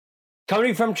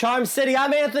Coming from Charm City,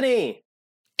 I'm Anthony.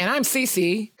 And I'm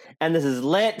Cece. And this is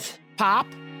Lit Pop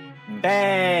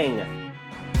Bang.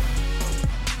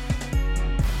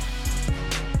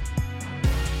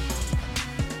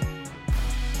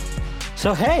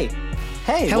 So, hey,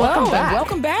 hello, welcome back.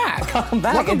 Welcome back. Welcome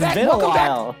back. It's been a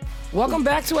while. Welcome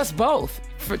back to us both.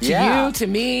 To you, to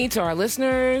me, to our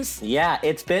listeners. Yeah,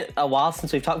 it's been a while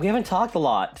since we've talked. We haven't talked a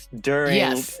lot during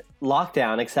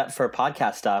lockdown except for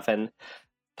podcast stuff. And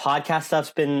podcast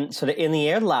stuff's been sort of in the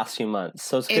air the last few months.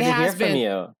 So it's good to hear from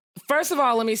you. First of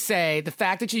all, let me say the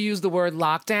fact that you use the word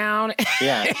lockdown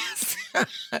is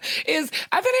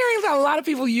I've been hearing that a lot of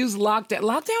people use lockdown.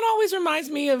 Lockdown always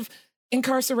reminds me of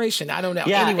incarceration. I don't know.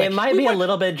 Yeah, anyway, it might be a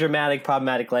little bit dramatic,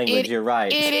 problematic language. You're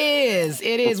right. It is.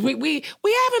 We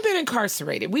haven't been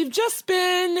incarcerated. We've just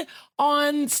been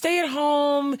on stay at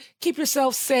home, keep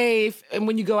yourself safe, and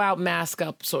when you go out, mask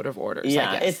up sort of orders.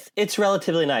 Yeah, I guess. it's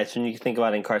relatively nice when you think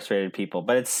about incarcerated people,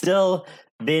 but it's still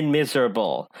been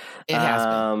miserable. It has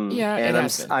been. Yeah, and it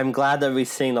has been. I'm glad that we're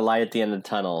seeing the light at the end of the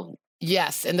tunnel.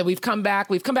 Yes, and that we've come back.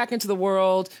 We've come back into the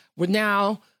world. We're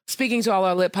now speaking to all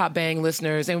our Lit Pop Bang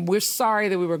listeners, and we're sorry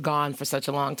that we were gone for such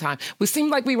a long time. We seemed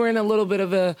like we were in a little bit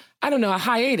of a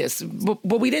hiatus,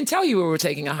 but we didn't tell you we were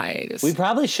taking a hiatus. We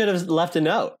probably should have left a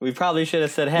note. We probably should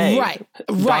have said, hey, right.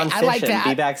 I like that.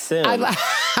 Be back soon.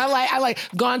 I like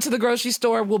gone to the grocery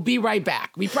store. We'll be right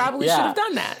back. We probably should have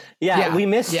done that. Yeah, we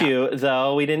missed you,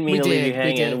 though. We didn't mean to leave you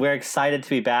hanging. We're excited to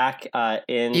be back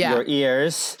in your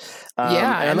ears. And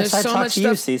I'm excited to talk to you,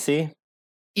 Cece.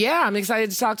 Yeah, I'm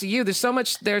excited to talk to you. There's so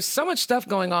much stuff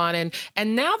going on,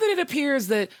 and now that it appears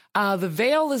that the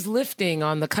veil is lifting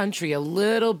on the country a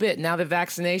little bit now that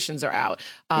vaccinations are out,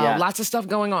 lots of stuff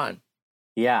going on.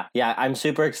 Yeah, I'm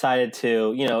super excited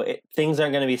to, things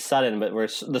aren't going to be sudden, but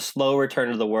the slow return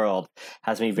to the world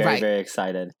has me very, very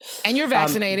excited. And you're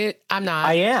vaccinated. I'm not.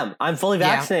 I am. I'm fully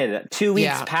vaccinated. 2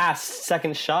 weeks past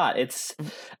second shot. It's,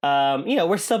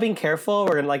 we're still being careful.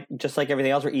 We're going to just like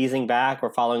everything else, we're easing back.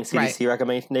 We're following CDC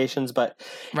recommendations, but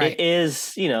it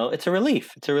is, it's a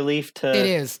relief. It's a relief to... It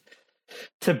is.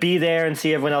 To be there and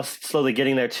see everyone else slowly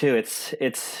getting there too. It's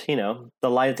the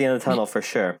light at the end of the tunnel for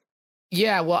sure.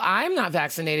 Yeah, well, I'm not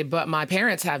vaccinated, but my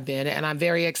parents have been, and I'm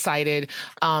very excited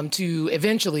to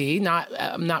eventually,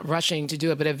 I'm not rushing to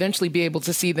do it, but eventually be able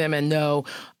to see them and know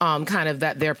kind of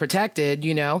that they're protected,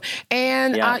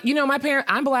 And,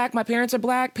 I'm Black, my parents are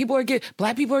Black,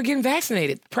 Black people are getting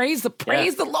vaccinated. Praise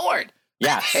the Lord.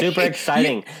 Yeah, super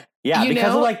exciting.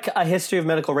 Because of a history of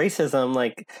medical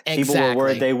racism, people were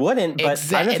worried they wouldn't, but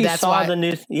I don't know if you saw the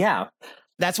news. Yeah.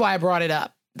 That's why I brought it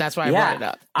up. That's why I brought it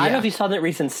up. I don't know if you saw the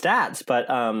recent stats, but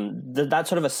that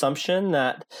sort of assumption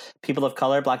that people of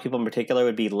color, Black people in particular,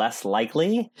 would be less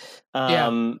likely,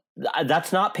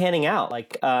 that's not panning out.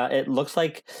 It looks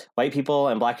like white people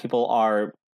and Black people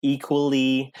are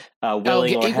equally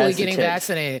willing or equally getting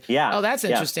vaccinated. Yeah. Oh, that's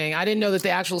interesting. I didn't know that the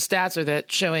actual stats are that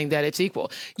showing that it's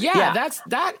equal.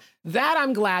 That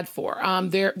I'm glad for.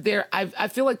 I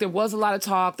feel like there was a lot of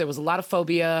talk. There was a lot of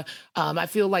phobia. I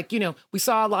feel like, we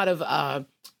saw a lot of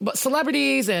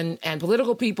celebrities and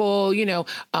political people,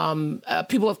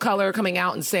 people of color coming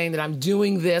out and saying that I'm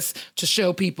doing this to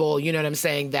show people,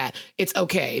 that it's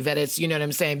okay, that it's,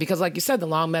 because like you said, the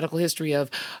long medical history of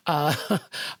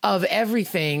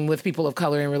everything with people of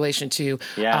color in relation to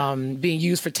being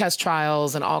used for test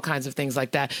trials and all kinds of things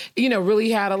like that,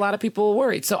 really had a lot of people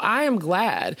worried. So I am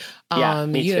glad, me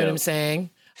too. You know what I'm saying?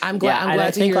 I'm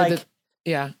glad to hear that.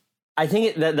 Yeah. I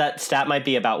think that stat might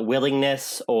be about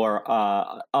willingness or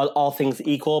all things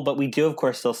equal, but we do, of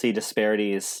course, still see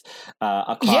disparities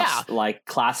across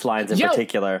class lines in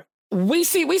particular. We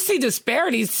see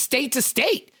disparities state to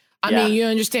state. I mean, you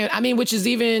understand? I mean, which is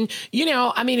even,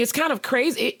 it's kind of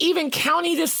crazy. Even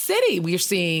county to city, we're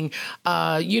seeing,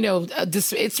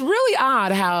 it's really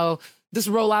odd how this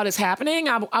rollout is happening.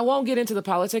 I won't get into the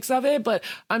politics of it, but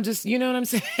I'm just, you know what I'm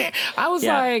saying? I was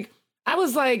like,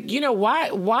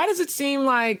 why does it seem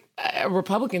like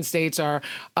Republican states are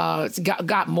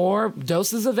got more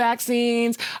doses of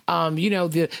vaccines?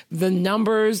 The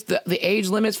numbers, the age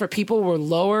limits for people were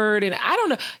lowered, and I don't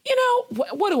know.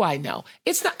 What do I know?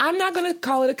 I'm not going to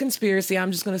call it a conspiracy.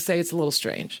 I'm just going to say it's a little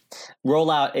strange.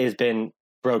 Rollout has been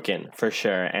broken for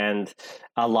sure, and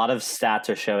a lot of stats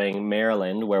are showing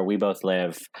Maryland, where we both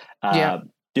live,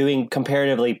 doing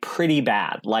comparatively pretty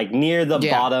bad, near the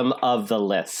bottom of the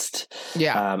list.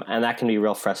 Yeah. And that can be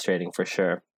real frustrating for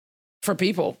sure. For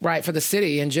people, right? For the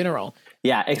city in general.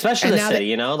 Yeah, especially the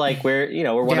city,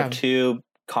 we're one of two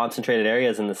concentrated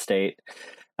areas in the state,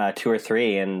 2 or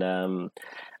 3. And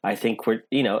I think we're,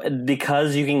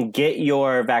 because you can get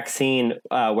your vaccine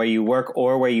where you work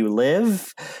or where you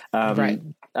live. Right.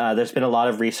 There's been a lot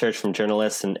of research from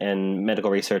journalists and medical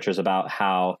researchers about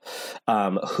how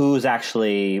who's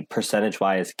actually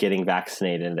percentage-wise getting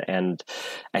vaccinated. And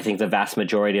I think the vast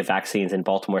majority of vaccines in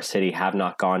Baltimore City have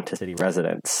not gone to city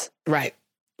residents. Right.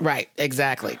 Right.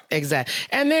 Exactly.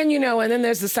 And then, and then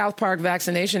there's the South Park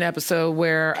vaccination episode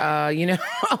where,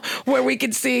 where we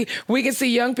can see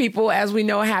young people, as we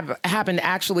know happen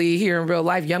actually here in real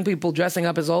life, young people dressing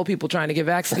up as old people trying to get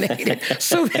vaccinated.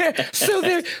 so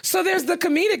there's the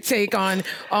comedic take on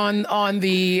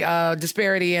the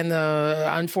disparity and the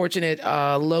unfortunate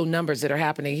low numbers that are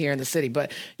happening here in the city.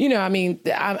 But,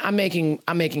 I'm making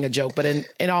a joke, but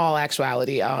in all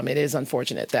actuality, it is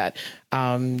unfortunate that,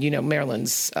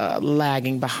 Maryland's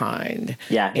lagging behind.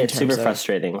 Yeah, it's super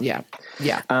frustrating. Yeah.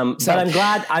 But I'm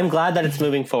glad that it's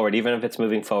moving forward, even if it's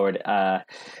moving forward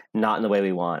not in the way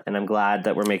we want. And I'm glad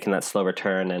that we're making that slow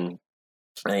return. And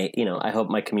I hope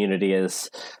my community is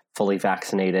fully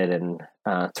vaccinated and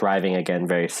thriving again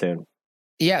very soon.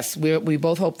 Yes, we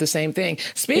both hope the same thing.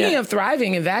 Speaking of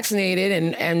thriving and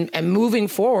vaccinated and moving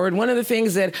forward, one of the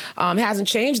things that hasn't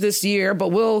changed this year, but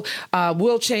will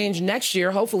change next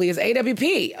year, hopefully, is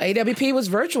AWP. AWP was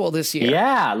virtual this year.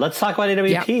 Yeah, let's talk about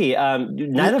AWP. Yep.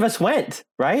 Neither of us went,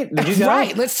 right? Did you go?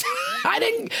 Right.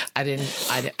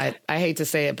 I hate to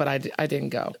say it, but I didn't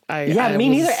go. Me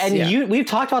neither. And we've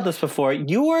talked about this before.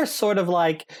 You are sort of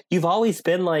like, you've always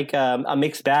been like a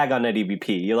mixed bag on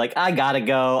AWP. You're like, I gotta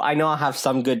go. I know I'll have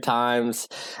some good times.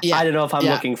 Yeah. I don't know if I'm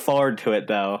looking forward to it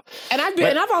though. And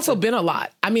I've also been a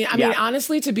lot. I mean,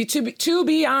 honestly, to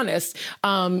be honest,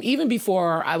 even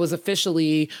before I was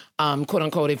officially, quote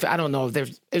unquote, I don't know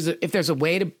if there's a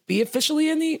way to be officially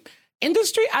in the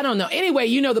industry, I don't know. Anyway,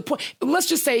 the point. Let's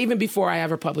just say even before I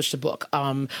ever published a book,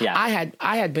 I had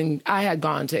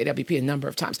gone to AWP a number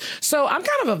of times. So I'm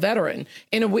kind of a veteran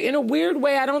in a weird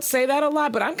way. I don't say that a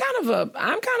lot, but I'm kind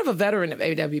of a veteran of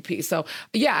AWP. So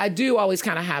yeah, I do always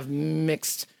kind of have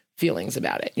mixed feelings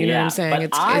about it. You know what I'm saying?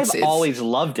 But I've always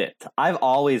loved it. I've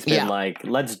always been like,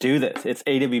 let's do this. It's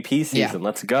AWP season.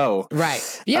 Let's go.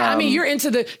 Right. Yeah. I mean, you're into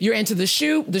the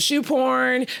shoe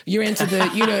porn. You're into the,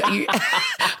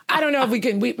 I don't know if we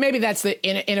can, maybe that's the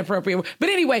inappropriate, but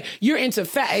anyway, you're into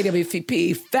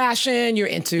AWP fashion. You're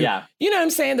into, you know what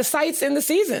I'm saying? The sights and the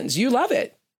seasons. You love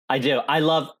it. I do. I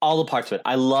love all the parts of it.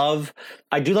 I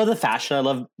do love the fashion. I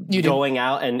love going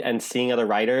out and seeing other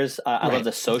writers. I love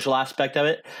the social aspect of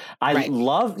it. I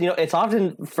love, it's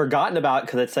often forgotten about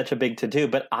because it's such a big to-do,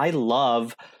 but I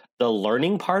love the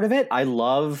learning part of it. I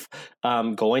love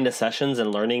going to sessions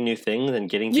and learning new things and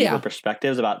getting deeper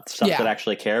perspectives about stuff that I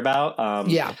actually care about.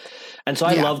 And so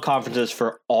I love conferences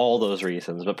for all those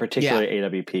reasons, but particularly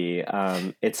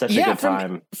AWP. It's such a good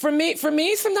time. For me,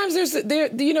 sometimes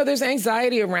there's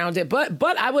anxiety around it,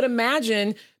 but I would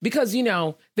imagine because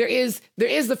there is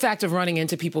the fact of running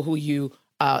into people who you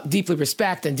deeply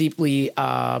respect and deeply,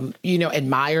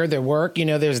 admire their work.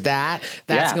 There's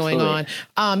that's going on.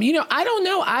 I don't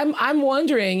know. I'm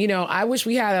wondering, I wish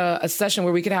we had a session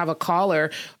where we could have a caller,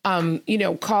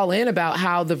 call in about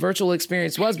how the virtual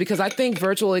experience was, because I think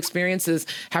virtual experiences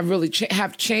have really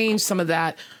have changed some of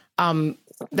that,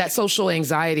 that social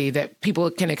anxiety that people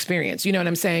can experience. You know what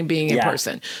I'm saying? Being in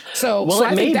person.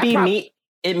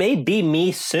 It may be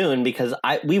me soon because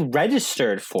we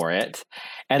registered for it,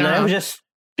 and then I was just,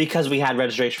 because we had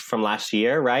registration from last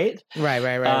year, right? Right.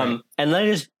 And then I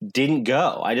just didn't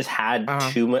go. I just had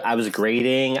too much. I was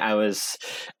grading. I was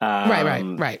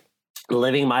right.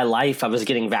 living my life. I was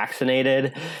getting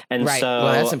vaccinated, and so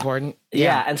well, that's important.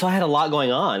 Yeah, and so I had a lot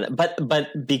going on. But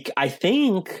I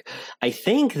think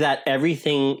that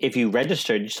everything, if you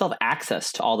registered, you still have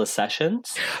access to all the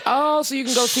sessions. Oh, so you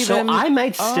can go see them. So I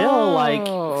might still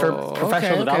for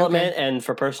professional development and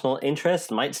for personal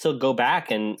interest, might still go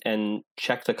back and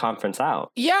check the conference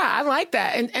out. Yeah, I like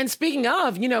that. And speaking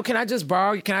of, can I just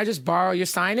borrow your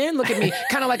sign in? Look at me,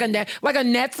 kind of like a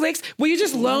Netflix. Will you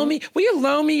just loan me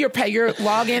your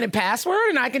login and password,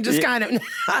 and I can just kind of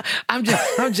I'm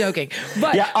joking.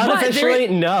 But unofficially,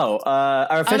 no.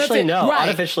 Officially, no. Right.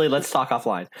 Unofficially, let's talk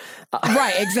offline.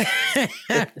 Right, exactly.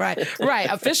 right.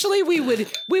 Officially, we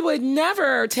would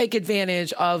never take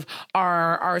advantage of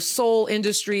our sole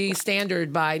industry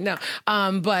standard by no.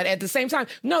 But at the same time,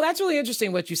 no, that's really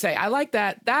interesting what you say. I like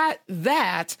that.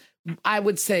 That I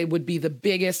would say would be the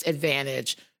biggest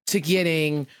advantage to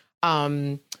getting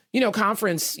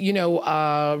conference,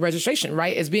 registration,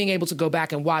 right? Is being able to go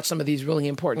back and watch some of these really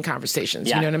important conversations.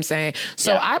 Yeah. You know what I'm saying?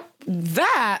 So I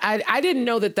didn't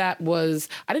know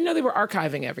I didn't know they were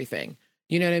archiving everything.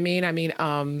 You know what I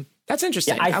mean? That's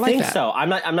interesting. Yeah, I like think that. so. I'm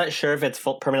not sure if it's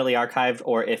permanently archived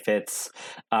or if it's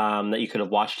that you could have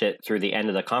watched it through the end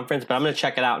of the conference. But I'm going to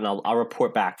check it out and I'll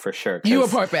report back for sure. You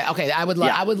report back. Okay, I would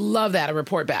love that, a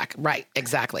report back. Right,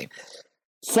 exactly.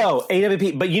 So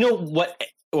AWP, but you know what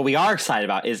we are excited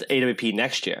about is AWP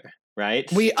next year, right?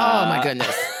 Oh my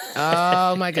goodness.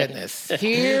 Oh my goodness.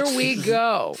 Here we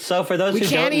go. So for those who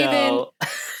don't know,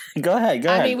 go ahead.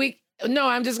 I mean,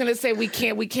 I'm just going to say we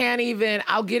can't even,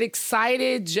 I'll get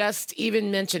excited just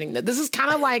even mentioning that. This is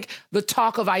kind of like the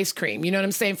talk of ice cream. You know what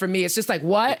I'm saying? For me, it's just like,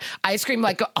 what? Ice cream,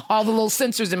 like all the little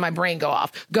sensors in my brain go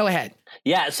off. Go ahead.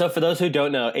 Yeah, so for those who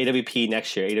don't know, AWP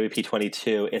next year, AWP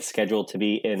 22, is scheduled to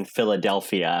be in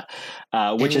Philadelphia,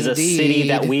 which is a city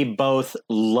that we both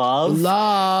love.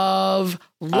 Love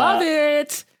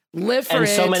it. Live for it. And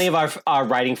so many of our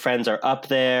writing friends are up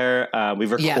there.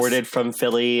 We've recorded from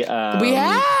Philly. We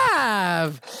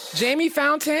have Jamie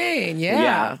Fountain.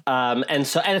 Yeah. And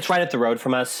it's right up the road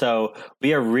from us. So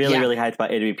we are really hyped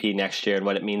about AWP next year and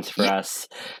what it means for us.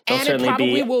 And it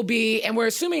probably will be, and we're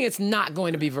assuming it's not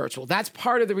going to be virtual. That's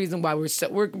part of the reason why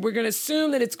we're going to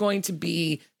assume that it's going to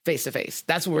be face to face.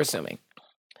 That's what we're assuming.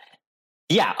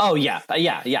 Yeah. Oh, yeah.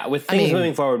 Yeah. With things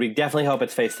moving forward, we definitely hope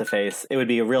it's face to face. It would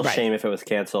be a real shame if it was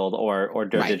canceled or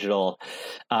digital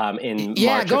in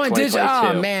March of 2022.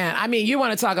 Oh man. I mean, you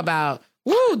want to talk about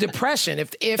depression.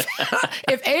 If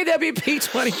AWP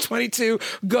 2022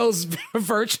 goes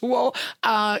virtual,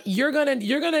 you're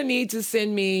gonna need to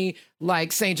send me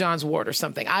like St. John's Wort or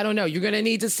something. I don't know. You're gonna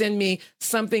need to send me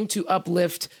something to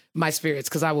uplift my spirits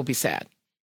because I will be sad.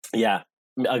 Yeah.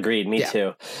 Agreed. Me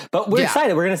too. But we're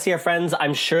excited. We're going to see our friends.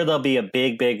 I'm sure there'll be a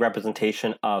big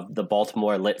representation of the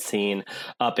Baltimore lit scene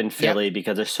up in Philly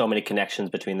because there's so many connections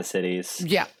between the cities.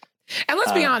 Yeah. And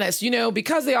let's be honest,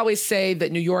 because they always say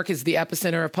that New York is the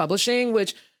epicenter of publishing,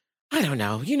 which I don't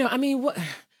know. I mean,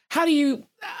 how do you...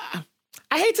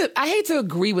 I hate to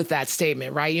agree with that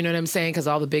statement, right? You know what I'm saying? Because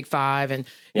all the big five and,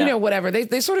 whatever.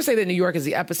 They sort of say that New York is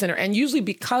the epicenter. And usually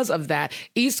because of that,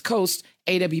 East Coast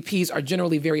AWPs are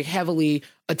generally very heavily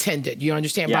attended. You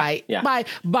understand?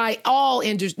 By all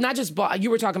industries, not just you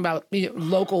were talking about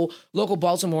local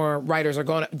Baltimore writers are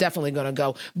definitely going to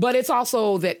go, but it's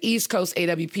also that East Coast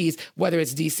AWPs, whether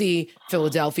it's DC,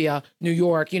 Philadelphia, New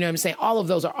York, you know what I'm saying? All of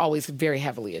those are always very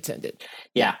heavily attended.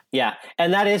 Yeah.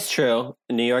 And that is true.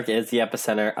 New York is the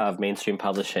epicenter of mainstream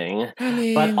publishing.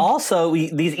 But also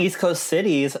these East Coast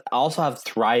cities also have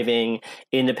thriving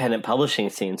independent publishing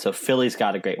scenes. So Philly's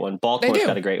got a great one. Baltimore's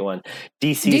got a great one.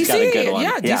 DC's got a good one.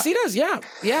 Yeah, DC does. Yeah,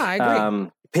 I agree.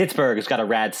 Pittsburgh's got a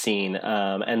rad scene.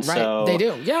 So they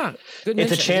do. Yeah. Good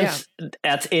it's a chance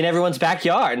that's in everyone's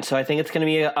backyard. And so I think it's going to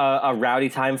be a rowdy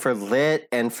time for lit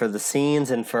and for the scenes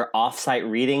and for offsite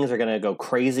readings are going to go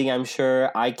crazy, I'm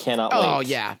sure. I cannot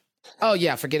wait. Oh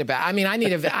yeah, forget about it. I mean,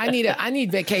 I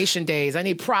need vacation days. I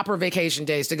need proper vacation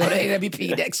days to go to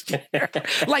AWP next year.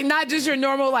 Like not just your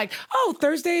normal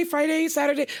Thursday, Friday,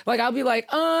 Saturday. Like I'll be like,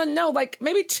 no, like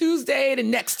maybe Tuesday to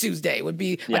next Tuesday would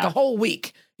be like a whole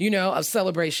week, of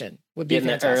celebration would be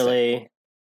fantastic. Early,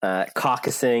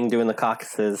 caucusing, doing the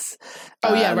caucuses.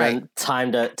 Right.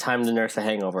 Time to nurse a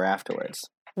hangover afterwards.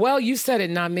 Well, you said it,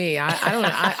 not me. I don't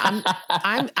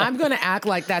know. I'm going to act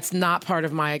like that's not part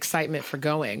of my excitement for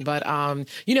going. But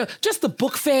just the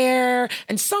book fair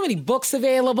and so many books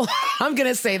available. I'm going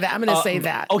to say that. I'm going to say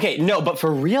that. Okay, no, but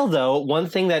for real though, one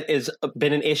thing that has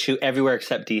been an issue everywhere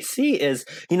except DC is,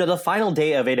 the final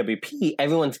day of AWP,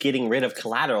 everyone's getting rid of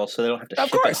collateral so they don't have to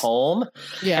ship it home.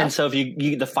 Yeah. And so if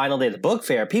you the final day of the book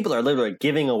fair, people are literally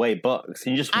giving away books.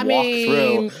 You just walk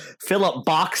through, fill up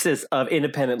boxes of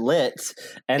independent lit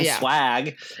and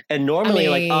swag. And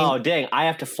normally oh, dang, I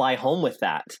have to fly home with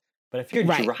that. But if you're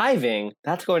driving,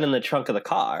 that's going in the trunk of the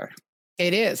car.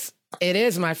 It is. It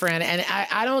is, my friend. And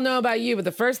I don't know about you, but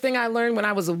the first thing I learned when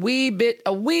I was a wee bit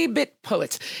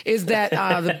poet is that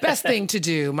the best thing to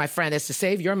do, my friend, is to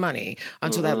save your money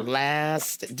until that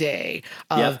last day.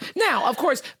 Now, of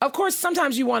course,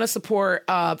 sometimes you want to support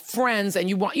friends and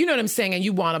you know what I'm saying? And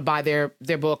you want to buy their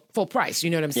book full price. You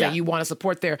know what I'm saying? You want to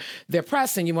support their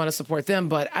press and you want to support them.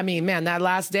 But I mean, man, that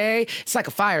last day, it's like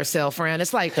a fire sale, friend.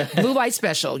 It's like blue light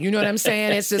special. You know what I'm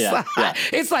saying? It's just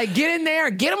it's like get in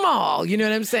there, get them all. You know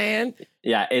what I'm saying?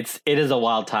 Yeah, it is a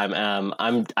wild time.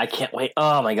 I can't wait.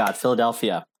 Oh my God,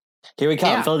 Philadelphia. Here we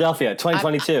come, Philadelphia,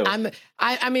 2022.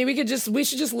 I mean, we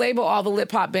should just label all the lit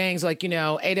pop bangs like,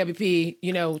 AWP,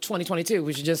 2022.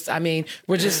 We should just, I mean,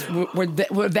 we're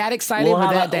that excited. We'll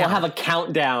have a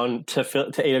countdown to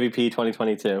AWP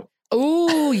 2022.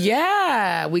 Ooh,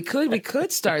 yeah, we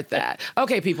could start that.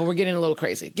 Okay, people, we're getting a little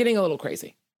crazy.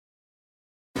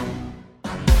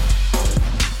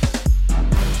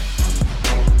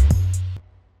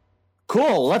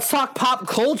 Cool. Let's talk pop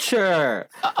culture.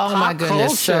 Oh my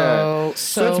goodness. Culture.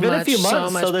 So it's been much, a few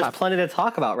months, so there's pop. plenty to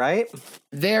talk about, right?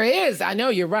 There is. I know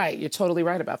you're right. You're totally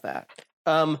right about that.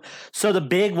 So the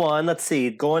big one, let's see,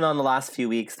 going on the last few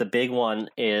weeks, the big one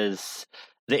is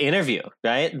the interview,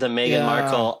 right? The Meghan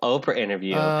Markle Oprah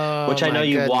interview, which I know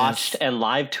you watched and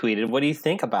live tweeted. What do you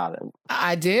think about it?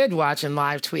 I did watch and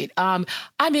live tweet. I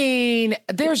mean,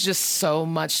 there's just so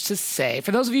much to say.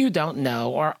 For those of you who don't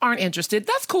know or aren't interested,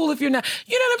 that's cool if you're not.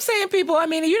 You know what I'm saying, people? I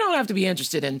mean, you don't have to be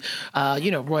interested in,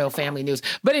 royal family news.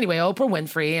 But anyway, Oprah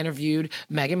Winfrey interviewed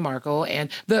Meghan Markle and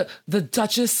the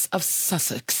Duchess of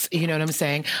Sussex. You know what I'm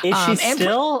saying? Is she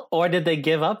still, or did they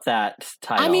give up that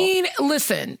title? I mean,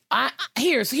 listen,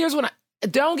 here's what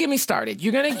don't get me started.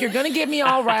 You're gonna get me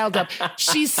all riled up.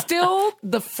 She's still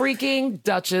the freaking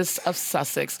Duchess of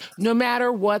Sussex, no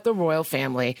matter what the royal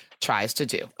family tries to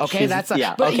do. Okay,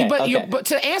 but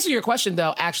to answer your question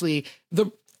though, actually,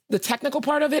 the technical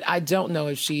part of it, I don't know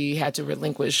if she had to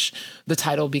relinquish the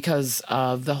title because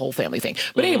of the whole family thing.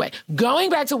 But anyway, going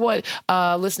back to what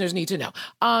listeners need to know.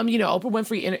 Oprah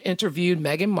Winfrey interviewed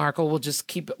Meghan Markle. We'll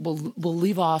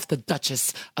leave off the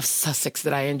Duchess of Sussex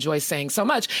that I enjoy saying so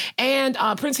much. And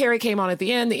Prince Harry came on at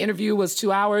the end. The interview was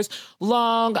 2 hours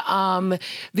long.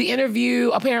 The interview,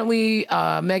 apparently,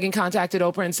 Meghan contacted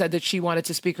Oprah and said that she wanted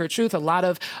to speak her truth. A lot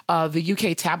of the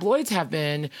UK tabloids have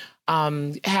been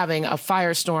having a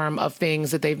firestorm of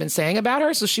things that they've been saying about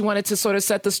her. So she wanted to sort of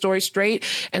set the story straight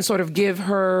and sort of give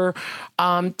her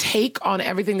take on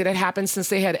everything that had happened since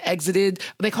they had exited.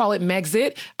 They call it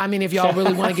Megxit. I mean, if y'all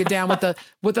really want to get down with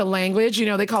the language,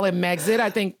 they call it Megxit. I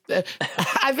think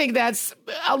that's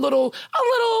a little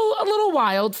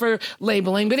wild for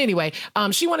labeling. But anyway,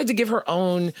 she wanted to give her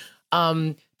own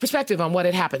perspective on what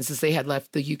had happened since they had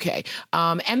left the UK.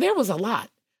 And there was a lot.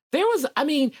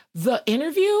 The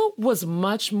interview was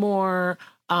much more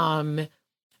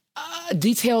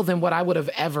detailed than what I would have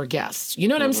ever guessed. You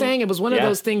know what I'm saying? It was one of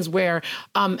those things where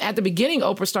at the beginning,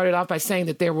 Oprah started off by saying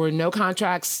that there were no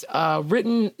contracts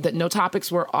written, that no topics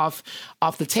were off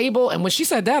the table. And when she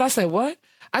said that, I said, what?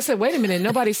 I said, wait a minute,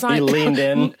 nobody signed. You leaned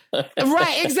in.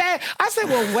 Right, exactly. I said,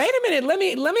 well, wait a minute,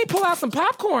 let me pull out some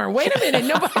popcorn. Wait a minute,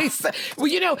 nobody said,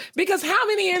 because how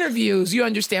many interviews, you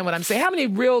understand what I'm saying? How many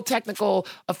real technical,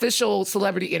 official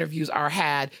celebrity interviews are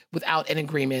had without an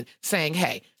agreement saying,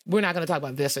 hey, we're not going to talk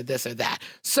about this or this or that.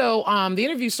 So the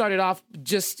interview started off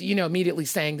just, immediately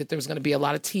saying that there was going to be a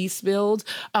lot of tea spilled.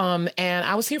 And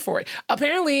I was here for it.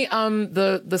 Apparently,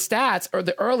 the stats, or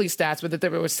the early stats, were that there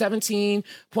were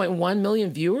 17.1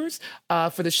 million viewers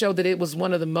for the show, that it was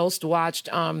one of the most watched.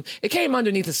 It came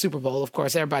underneath the Super Bowl. Of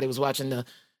course, everybody was watching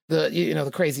the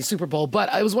crazy Super Bowl,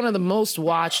 but it was one of the most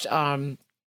watched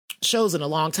shows in a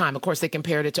long time. Of course, they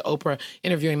compared it to Oprah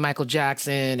interviewing Michael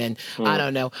Jackson and I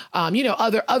don't know,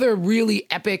 other really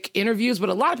epic interviews. But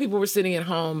a lot of people were sitting at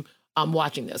home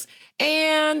watching this.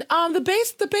 And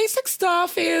the basic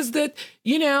stuff is that,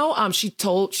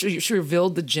 she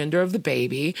revealed the gender of the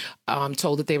baby,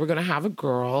 told that they were going to have a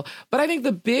girl. But I think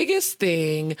the biggest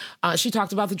thing, she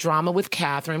talked about the drama with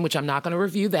Catherine, which I'm not going to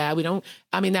review that.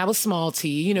 That was small T,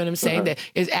 you know what I'm saying? That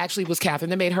it actually was Catherine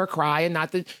that made her cry, and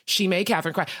not that she made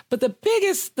Catherine cry. But the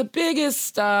biggest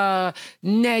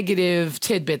negative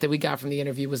tidbit that we got from the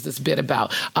interview was this bit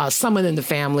about someone in the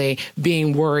family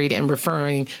being worried and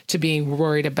referring to being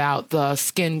worried about the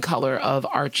skin color of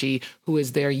Archie, who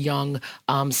is their young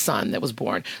son that was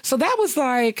born. So that was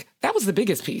the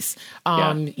biggest piece,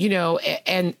 and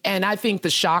I think the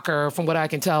shocker, from what I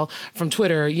can tell from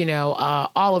Twitter,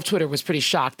 all of Twitter was pretty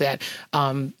shocked that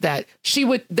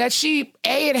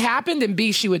it happened, and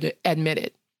B, she would admit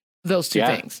it. Those two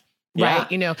things, right?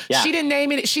 She didn't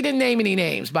name it. She didn't name any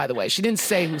names, by the way. She didn't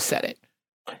say who said it.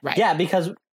 Right. Yeah,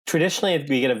 because traditionally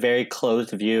we get a very closed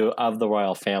view of the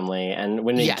royal family, and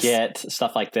when you get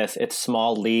stuff like this, it's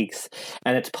small leaks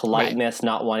and it's politeness,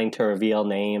 not wanting to reveal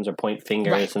names or point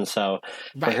fingers, and so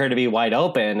for her to be wide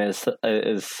open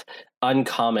is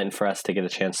uncommon for us to get a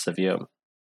chance to view.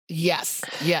 Yes.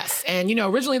 And,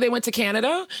 originally they went to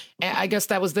Canada. And I guess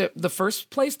that was the first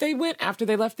place they went after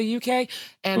they left the UK.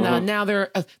 And now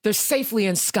they're safely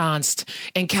ensconced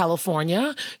in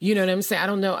California. You know what I'm saying? I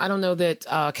don't know that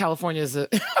California is a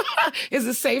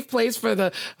safe place for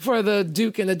the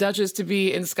Duke and the Duchess to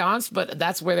be ensconced, but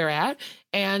that's where they're at.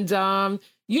 And,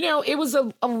 it was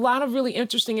a lot of really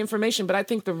interesting information. But I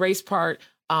think the race part,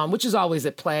 which is always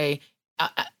at play,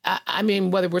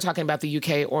 whether we're talking about the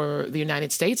UK or the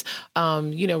United States,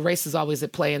 race is always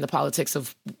at play in the politics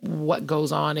of what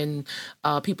goes on in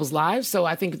people's lives. So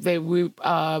I think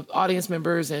audience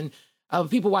members and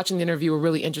people watching the interview were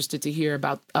really interested to hear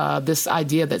about this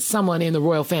idea that someone in the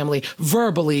royal family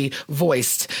verbally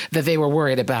voiced that they were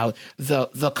worried about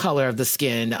the color of the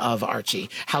skin of Archie,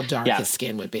 how dark his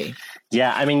skin would be.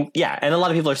 Yeah, I mean, yeah, and a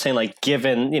lot of people are saying, like,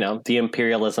 given, the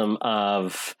imperialism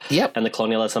of and the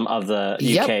colonialism of the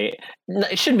UK,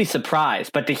 it shouldn't be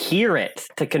surprised, but to hear it,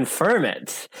 to confirm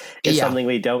it, is something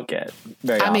we don't get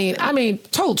very often. I mean,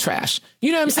 total trash.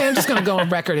 You know what I'm saying? I'm just going to go on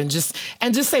record and just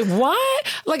say, what?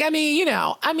 Like,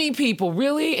 people,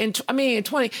 really? We're in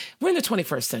the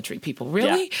 21st century, people,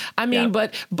 really? Yeah.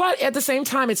 But at the same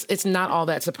time, it's not all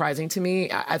that surprising to me.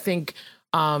 I think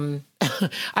I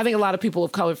think a lot of people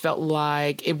of color felt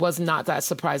like it was not that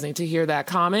surprising to hear that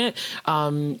comment.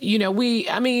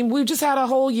 We've just had a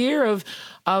whole year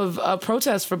of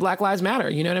protests for Black Lives Matter.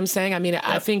 You know what I'm saying? I mean,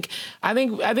 I think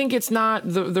it's not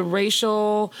the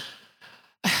racial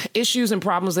issues and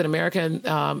problems that America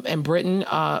and Britain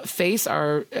face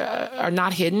are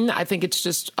not hidden. I think it's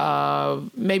just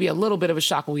maybe a little bit of a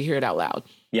shock when we hear it out loud.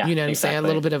 Yeah, you know what I'm saying? A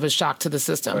little bit of a shock to the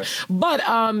system. But,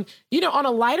 on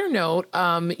a lighter note,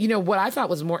 what I thought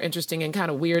was more interesting and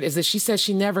kind of weird is that she said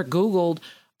she never Googled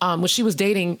when she was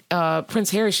dating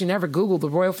Prince Harry, she never Googled the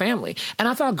royal family. And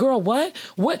I thought, girl, what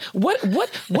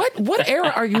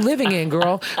era are you living in,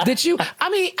 girl? Let's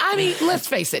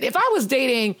face it. If I was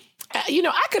dating,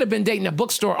 I could have been dating a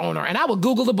bookstore owner and I would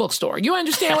Google the bookstore. You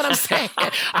understand what I'm saying?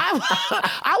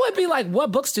 I would be like,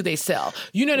 what books do they sell?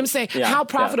 You know what I'm saying? Yeah, how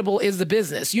profitable is the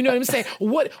business? You know what I'm saying? I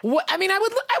would want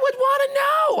to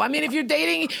know. I mean, if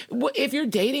you're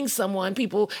dating someone,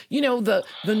 people, the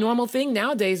normal thing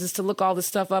nowadays is to look all this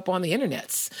stuff up on the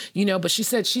internets, but she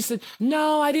said,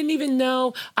 no, I didn't even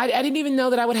know. I didn't even know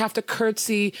that I would have to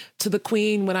curtsy to the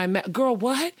queen when I met. Girl,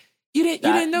 what? You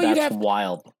didn't know you'd have. That's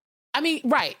wild. I mean,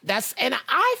 right. And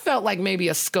I felt like maybe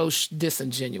a skosh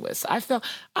disingenuous. I felt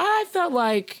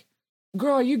like,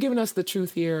 girl, are you giving us the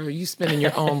truth here? Or are you spinning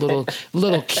your own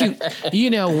little cute,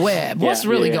 web? What's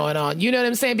really going on? You know what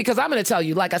I'm saying? Because I'm going to tell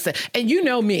you, like I said, and you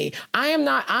know me, I am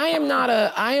not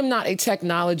a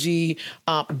technology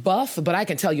buff, but I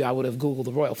can tell you I would have Googled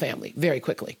the royal family very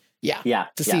quickly.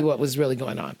 To see what was really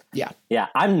going on. Yeah.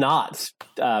 I'm not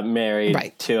married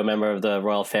to a member of the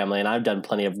royal family, and I've done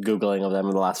plenty of Googling of them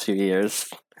in the last few years.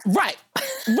 Right.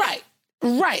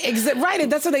 Right.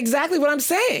 That's exactly what I'm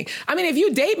saying. I mean, if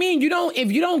you date me and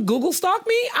if you don't Google stalk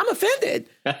me, I'm offended.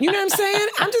 You know what I'm saying?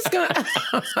 I'm just gonna.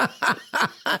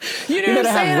 You're gonna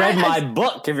have read my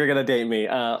book if you're gonna date me.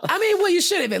 Well, you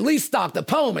should have at least stalked a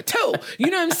poem or two. You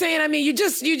know what I'm saying? I mean, you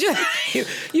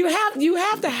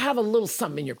have to have a little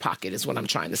something in your pocket, is what I'm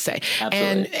trying to say.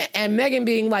 Absolutely. And Meghan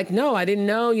being like, no, I didn't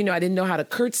know. I didn't know how to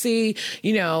curtsy.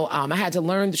 I had to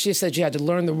learn. She said you had to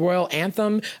learn the royal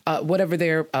anthem, whatever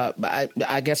their.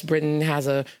 I guess Britain has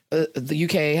the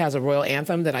UK has a royal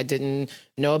anthem that I didn't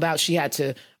know about. She had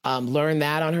to learn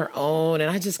that on her own.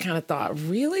 And I just kind of thought,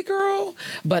 really, girl?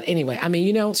 But anyway,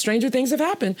 stranger things have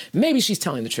happened. Maybe she's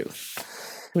telling the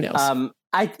truth. Who knows?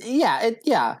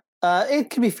 It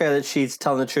could be fair that she's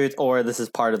telling the truth, or this is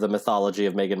part of the mythology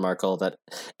of Meghan Markle that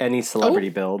any celebrity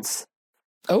builds.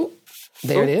 Oh.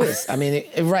 There it is. I mean,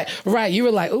 right. You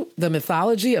were like, "Oh, the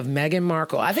mythology of Meghan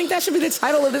Markle." I think that should be the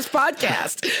title of this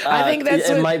podcast. I think that's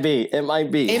it. Might be. It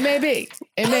may be.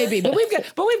 But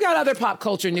we've got other pop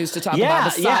culture news to talk about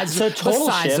besides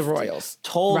the royals.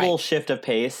 Total shift of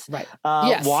pace. Right.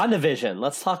 Yes. WandaVision.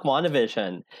 Let's talk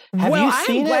WandaVision. Have you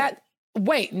seen it?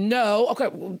 Wait, no. Okay.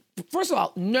 First of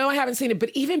all, no, I haven't seen it. But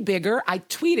even bigger, I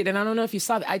tweeted, and I don't know if you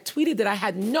saw that. I tweeted that I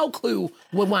had no clue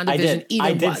what WandaVision even was.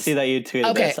 I did see that you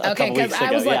tweeted this a couple weeks ago.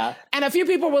 I was like, and a few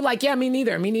people were like, yeah, me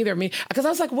neither. Because I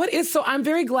was like, what is? So I'm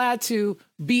very glad to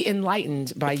be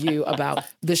enlightened by you about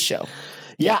this show.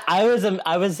 Yeah, I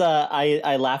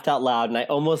laughed out loud, and I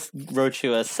almost wrote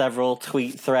you a several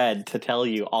tweet thread to tell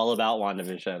you all about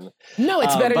WandaVision. No,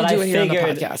 it's better to do it here on the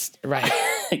podcast. Right.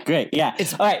 Great. Yeah.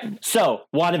 All right. So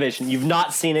WandaVision, you've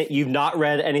not seen it. You've not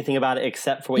read anything about it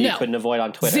except for what you couldn't avoid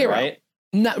on Twitter, Zero. Right?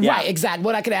 Right. Exactly.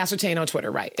 What I could ascertain on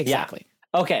Twitter. Right. Exactly.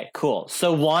 Yeah. Okay, cool.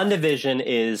 So WandaVision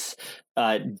is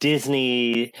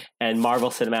Disney and Marvel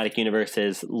Cinematic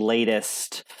Universe's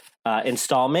latest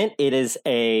installment. It is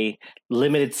a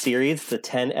limited series, the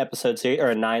 10-episode series or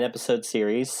a 9-episode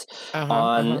series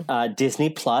on Disney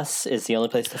Plus is the only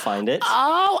place to find it.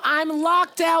 Oh, I'm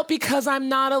locked out because I'm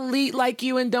not elite like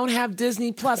you and don't have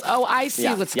Disney Plus. Oh, I see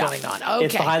what's going on. Okay,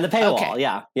 it's behind the paywall. Okay.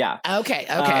 Yeah.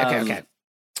 Okay.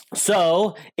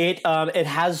 So it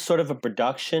has sort of a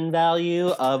production value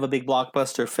of a big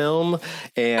blockbuster film,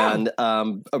 and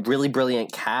a really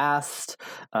brilliant cast.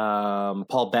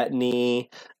 Paul Bettany,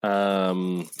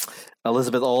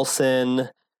 Elizabeth Olsen,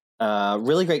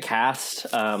 really great cast.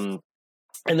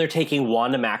 And they're taking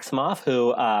Wanda Maximoff,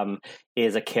 who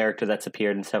is a character that's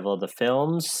appeared in several of the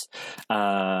films,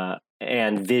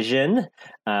 and Vision,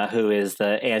 who is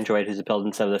the android who's appeared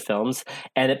in some of the films,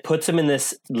 and it puts him in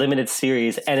this limited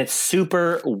series, and it's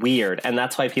super weird, and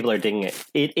that's why people are digging it.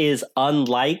 It is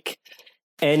unlike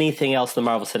anything else in the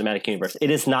Marvel Cinematic Universe.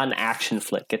 It is not an action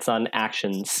flick. It's not an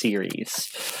action series.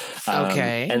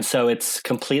 Okay. And so it's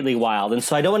completely wild. And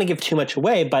so I don't want to give too much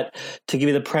away, but to give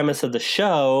you the premise of the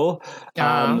show,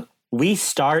 we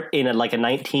start in a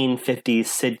 1950s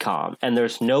sitcom, and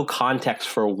there's no context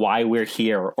for why we're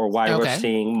here or why we're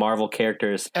seeing Marvel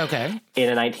characters in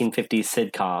a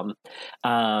 1950s sitcom.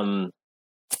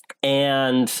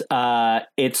 And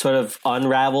it sort of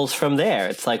unravels from there.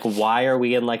 It's like, why are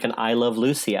we in an I Love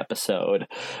Lucy episode,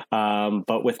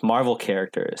 but with Marvel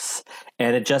characters?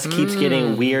 And it just keeps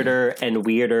getting weirder and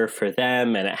weirder for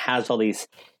them. And it has all these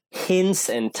hints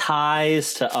and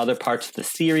ties to other parts of the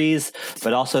series,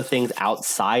 but also things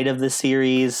outside of the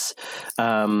series.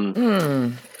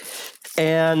 And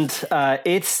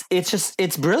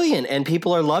it's brilliant, and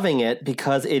people are loving it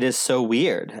because it is so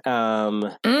weird.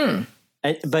 But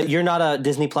you're not a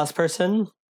Disney Plus person?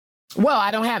 Well,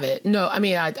 I don't have it. No, I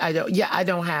mean, I don't. Yeah, I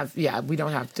don't have. Yeah, we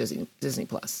don't have Disney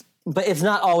Plus. But it's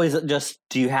not always just,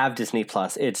 do you have Disney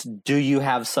Plus? It's, do you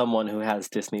have someone who has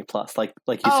Disney Plus? Like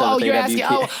you said. Oh, you're asking.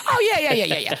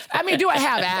 Yeah. I mean, do I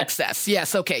have access?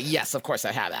 Yes. Okay. Yes, of course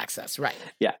I have access. Right.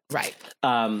 Yeah. Right.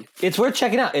 It's worth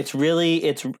checking out.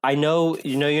 I know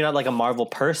you're not a Marvel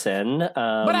person.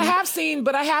 But I have seen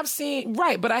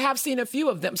a few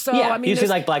of them. So, yeah, I mean, you've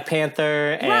seen Black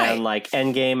Panther and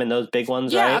Endgame and those big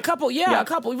ones, yeah, right? a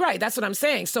couple. Right. That's what I'm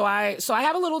saying. So I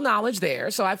have a little knowledge there.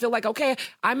 So I feel like, okay,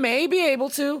 I may be able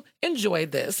to enjoy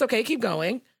this. Okay, keep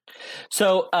going.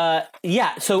 So,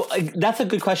 that's a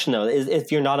good question, though. Is if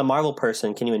you're not a Marvel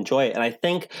person, can you enjoy it? And I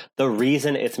think the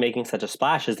reason it's making such a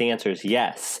splash is the answer is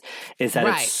yes. Is that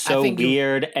it's so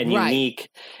weird and unique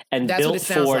and built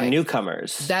for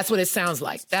newcomers. That's what it sounds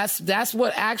like. That's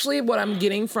what I'm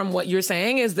getting from what you're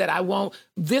saying is that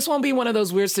this won't be one of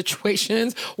those weird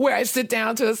situations where I sit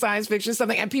down to a science fiction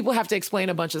something and people have to explain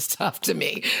a bunch of stuff to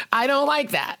me. I don't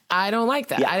like that.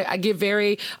 Yeah. I get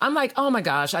I'm like, oh my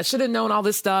gosh, I should have known all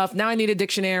this stuff. Now I need a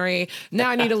dictionary. Now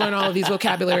I need to learn all of these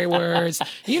vocabulary words.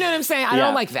 You know what I'm saying? I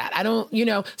don't like that. I don't,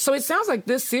 so it sounds like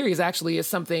this series actually is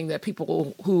something that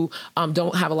people who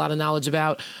don't have a lot of knowledge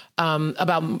about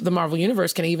the Marvel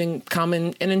Universe can even come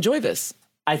and enjoy this.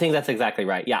 I think that's exactly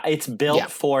right. Yeah, it's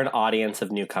built for an audience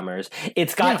of newcomers.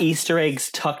 It's got Easter eggs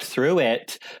tucked through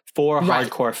it for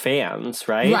hardcore fans,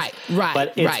 right? Right.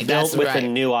 But it's built with a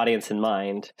new audience in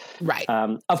mind. Right.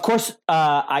 Of course,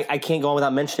 I can't go on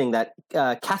without mentioning that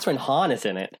Catherine Hahn is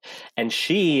in it, and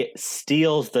she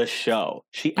steals the show.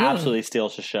 She absolutely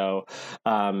steals the show.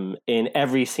 In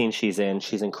every scene she's in,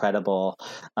 she's incredible.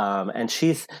 And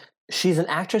she's an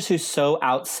actress who's so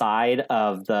outside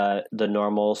of the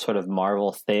normal sort of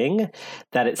Marvel thing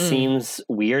that it seems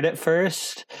weird at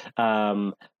first.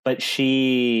 But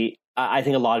I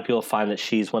think a lot of people find that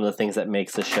she's one of the things that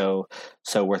makes the show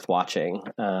so worth watching.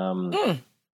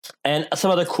 And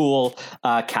some other cool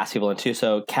cast people in too.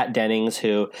 So Kat Dennings,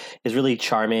 who is really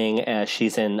charming.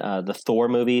 She's in the Thor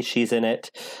movie. She's in it.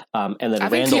 And then I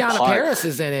think Tiana Paris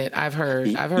is in it. I've heard.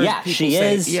 Yeah, she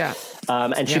is. Yeah.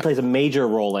 And she plays a major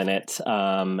role in it.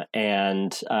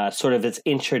 And sort of it's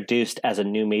introduced as a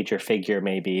new major figure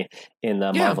maybe in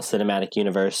the Marvel Cinematic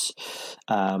Universe.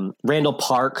 Randall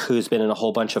Park, who's been in a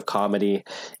whole bunch of comedy,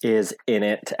 is in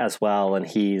it as well. And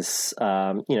he's,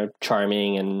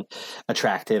 charming and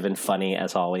attractive and funny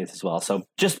as always as well. So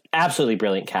just absolutely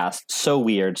brilliant cast. So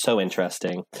weird, so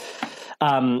interesting.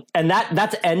 And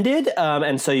that's ended.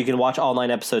 And so you can watch all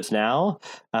 9 episodes now.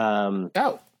 And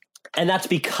that's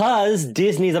because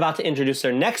Disney's about to introduce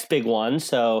their next big one.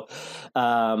 So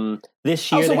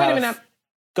this year, wait a minute.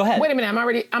 Go ahead. Wait a minute.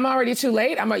 I'm already too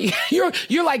late.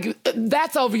 You're like,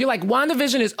 that's over. You're like,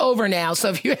 WandaVision is over now. So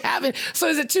if you haven't,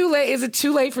 is it too late? Is it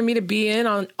too late for me to be in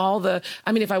on all the,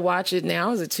 if I watch it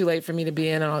now, is it too late for me to be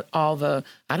in on all the,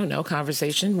 I don't know,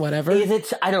 conversation, whatever? Is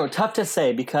it, I don't know, tough to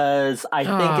say because I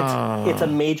think it's a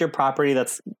major property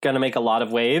that's going to make a lot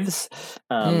of waves.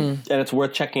 And it's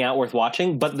worth checking out, worth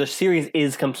watching. But the series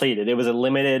is completed. It was a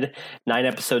limited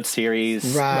 9-episode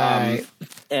series. Right.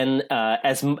 And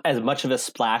as much of a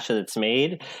splash as it's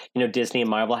made, Disney and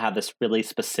Marvel have this really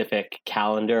specific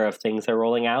calendar of things they're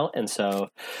rolling out, and so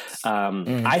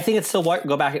I think it's still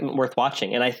go back and worth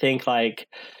watching. And I think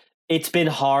it's been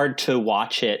hard to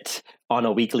watch it on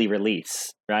a weekly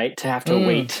release, right? To have to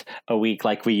wait a week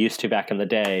like we used to back in the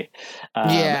day.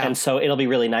 And so it'll be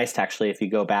really nice to actually, if you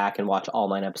go back and watch all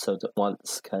 9 episodes at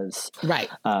once, because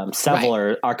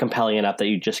several are compelling enough that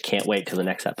you just can't wait to the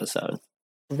next episode.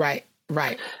 Right.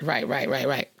 Great.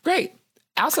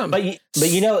 Awesome. But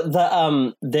you know,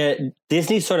 the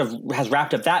Disney sort of has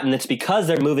wrapped up that, and it's because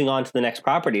they're moving on to the next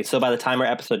property. So by the time our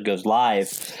episode goes live,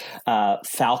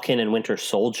 Falcon and Winter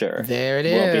Soldier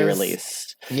will be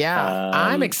released. Yeah,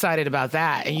 I'm excited about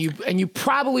that, and you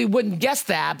probably wouldn't guess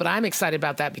that, but I'm excited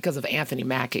about that because of Anthony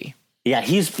Mackie. Yeah,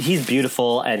 he's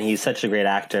beautiful, and he's such a great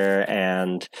actor.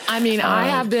 And I mean, I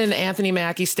have been Anthony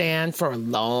Mackie stan for a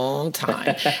long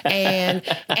time, and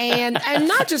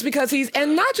not just because he's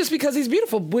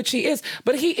beautiful, which he is,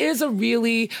 but he is a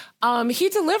really he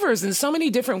delivers in so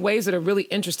many different ways that are really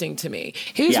interesting to me.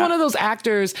 He's one of those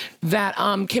actors that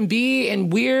can be in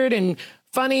weird and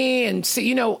funny and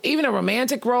even a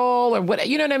romantic role or what,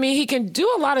 you know what I mean? He can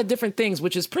do a lot of different things,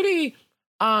 which is pretty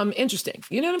interesting.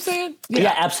 You know what I'm saying?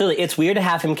 Yeah, absolutely. It's weird to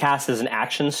have him cast as an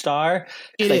action star.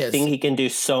 I think he can do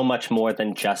so much more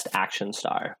than just action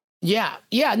star. Yeah.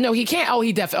 No, he can't.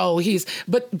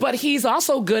 But he's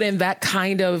also good in that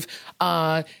kind of,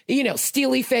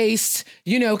 steely faced,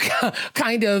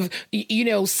 kind of,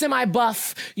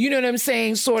 semi-buff, you know what I'm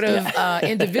saying, sort of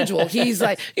individual. He's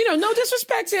like, no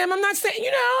disrespect to him. I'm not saying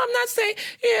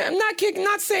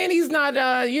he's not,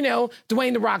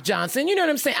 Dwayne "The Rock" Johnson. You know what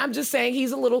I'm saying? I'm just saying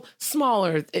he's a little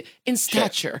smaller in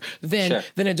stature than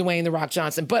a Dwayne "The Rock"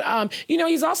 Johnson. But,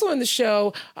 he's also in the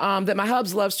show that my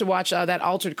hubs loves to watch, that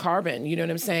Altered Carbon. You know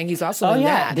what I'm saying? He's also in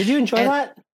that. Did you enjoy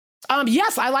that?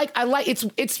 Yes, I like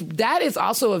it's that is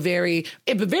also very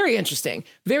interesting.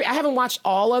 I haven't watched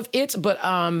all of it, but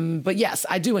yes,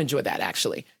 I do enjoy that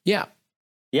actually. Yeah.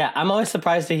 Yeah, I'm always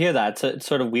surprised to hear that. It's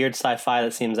sort of weird sci-fi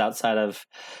that seems outside of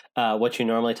what you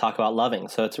normally talk about loving.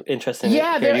 So it's interesting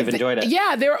to hear you've enjoyed it.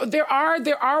 Yeah, there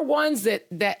are ones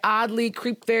that oddly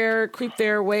creep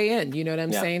their way in. You know what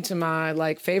I'm saying, to my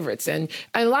like favorites, and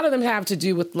a lot of them have to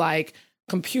do with like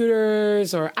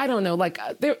computers, or I don't know, like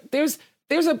there's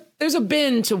a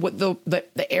bend to what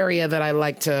the area that I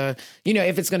like to,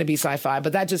 if it's going to be sci-fi,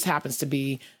 but that just happens to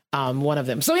be one of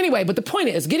them. So anyway, but the point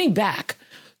is getting back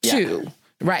to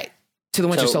the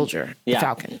Winter Soldier, the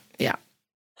Falcon.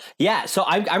 Yeah, so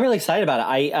I'm really excited about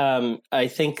it. I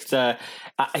think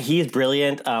he's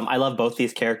brilliant. I love both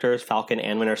these characters, Falcon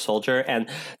and Winter Soldier, and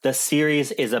the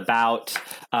series is about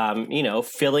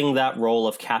filling that role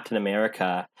of Captain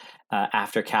America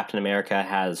after Captain America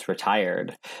has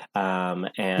retired,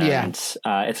 it's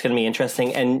going to be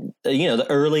interesting. And the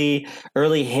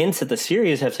early hints at the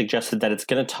series have suggested that it's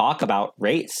going to talk about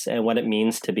race and what it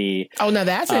means to be. Oh, now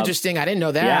that's interesting. I didn't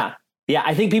know that. Yeah,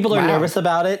 I think people are nervous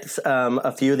about it.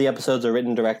 A few of the episodes are written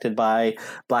and directed by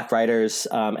Black writers,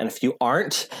 and a few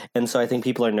aren't. And so I think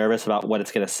people are nervous about what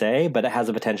it's going to say, but it has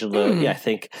the potential to, I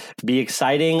think, be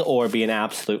exciting or be an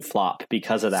absolute flop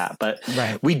because of that. But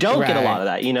we don't get a lot of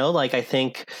that, Like I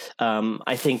think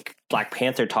Black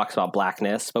Panther talks about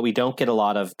blackness, but we don't get a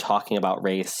lot of talking about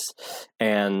race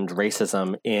and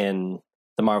racism in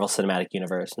the Marvel Cinematic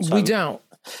Universe. And so we don't.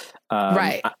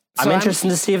 I'm interested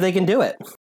to see if they can do it.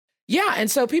 Yeah, and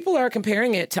so people are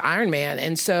comparing it to Iron Man,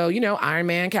 and so Iron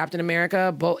Man, Captain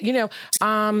America, both. It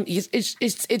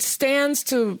stands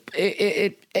to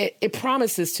it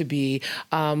promises to be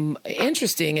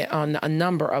interesting on a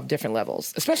number of different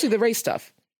levels, especially the race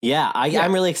stuff. Yeah,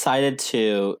 I'm really excited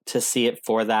to see it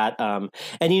for that.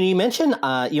 And you mentioned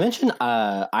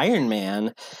Iron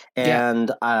Man,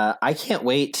 and I can't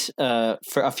wait for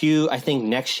a few. I think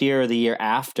next year or the year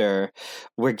after,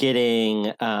 we're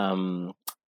getting.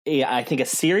 I think a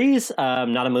series,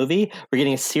 not a movie. We're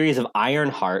getting a series of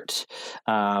Ironheart.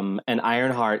 And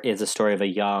Ironheart is a story of a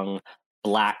young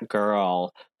Black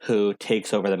girl who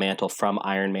takes over the mantle from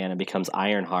Iron Man and becomes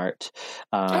Ironheart.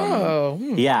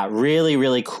 Yeah, really,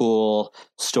 really cool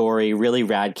story, really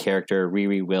rad character,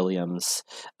 Riri Williams.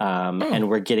 And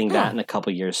we're getting that in a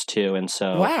couple years too. And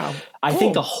so I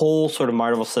think the whole sort of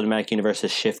Marvel Cinematic Universe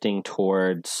is shifting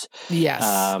towards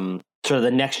sort of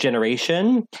the next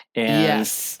generation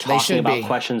and talking about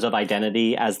questions of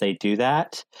identity as they do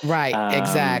that. Right.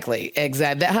 Exactly.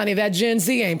 Honey, that Gen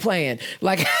Z ain't playing.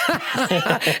 Like,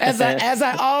 as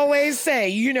I always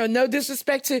say, no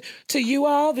disrespect to you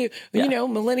all,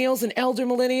 millennials and elder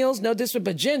millennials, no disrespect,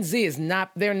 but Gen Z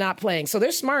they're not playing. So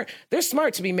they're smart. They're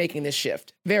smart to be making this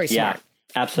shift. Very smart. Yeah.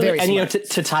 Absolutely. And,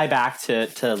 to tie back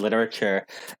to literature,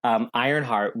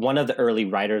 Ironheart, one of the early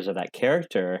writers of that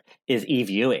character is Eve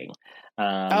Ewing.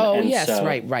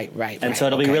 Right. And so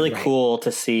it'll be really cool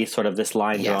to see sort of this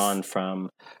line drawn from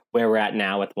where we're at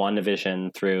now with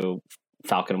WandaVision through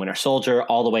Falcon Winter Soldier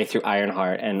all the way through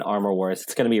Ironheart and Armor Wars.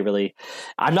 It's going to be really.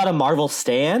 I'm not a Marvel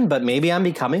stan, but maybe I'm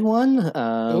becoming one.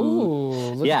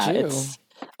 Ooh, look at you. It's.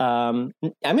 I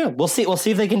mean, we'll see. We'll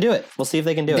see if they can do it.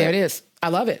 There it is. I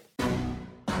love it.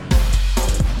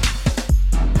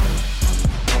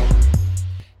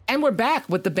 And we're back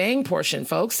with the bang portion,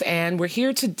 folks. And we're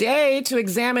here today to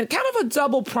examine kind of a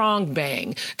double-pronged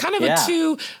bang. Kind of a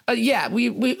two.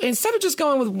 We instead of just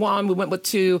going with one, we went with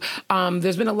two.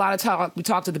 There's been a lot of talk. We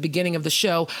talked at the beginning of the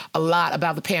show a lot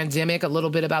about the pandemic, a little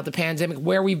bit about the pandemic,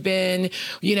 where we've been.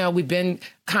 You know, we've been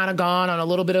kind of gone on a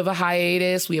little bit of a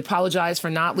hiatus. We apologize for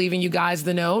not leaving you guys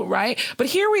the note, right? But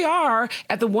here we are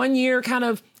at the 1 year kind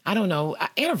of, I don't know,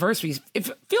 anniversaries. It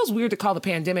feels weird to call the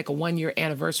pandemic a 1 year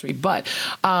anniversary, but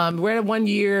we're at 1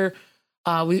 year.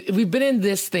 We've been in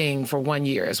this thing for 1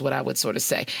 year is what I would sort of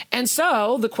say. And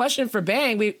so the question for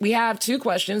Bang, we have two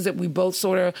questions that we both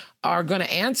sort of are going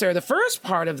to answer. The first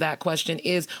part of that question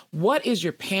is, what is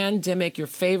your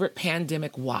favorite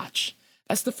pandemic watch?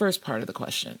 That's the first part of the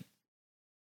question.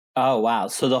 Oh, wow.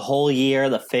 So the whole year,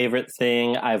 the favorite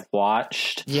thing I've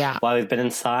watched while we've been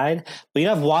inside.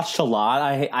 Well, I've watched a lot.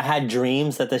 I had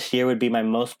dreams that this year would be my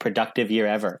most productive year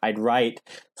ever. I'd write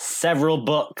several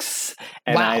books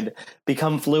and I'd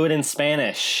become fluent in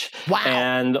Spanish. Wow.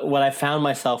 And what I found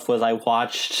myself was I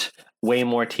watched way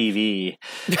more TV.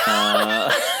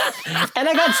 And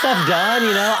I got stuff done,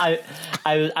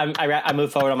 I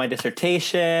moved forward on my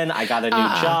dissertation. I got a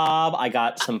new job. I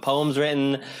got some poems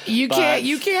written. You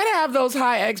can't have those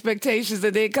high expectations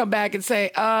and then come back and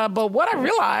say, but what I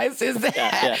realized is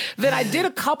that that I did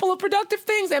a couple of productive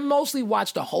things and mostly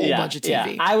watched a whole bunch of TV.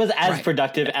 Yeah. I was as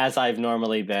productive as I've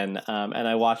normally been, and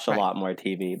I watched a lot more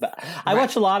TV. But I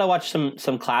watched a lot. I watched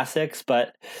some classics,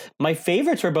 but my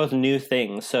favorites were both new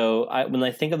things. So when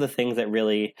I think of the things that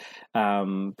really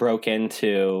broke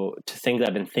into things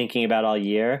I've been thinking about all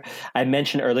year, I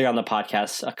mentioned earlier on the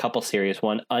podcast a couple series.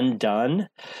 One, Undone.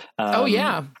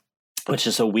 Which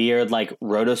is a weird, like,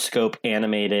 rotoscope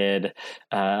animated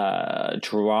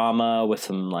drama with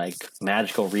some, like,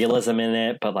 magical realism in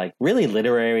it, but, like, really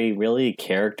literary, really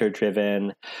character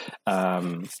driven,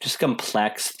 just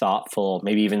complex, thoughtful,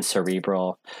 maybe even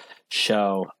cerebral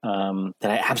show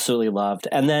that I absolutely loved.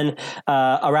 And then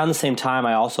around the same time,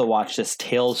 I also watched this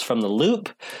Tales from the Loop,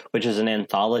 which is an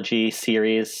anthology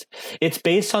series. It's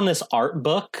based on this art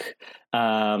book,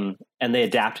 and they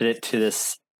adapted it to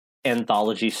this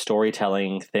anthology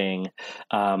storytelling thing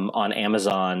on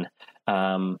Amazon.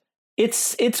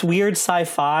 It's weird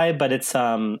sci-fi, but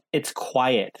it's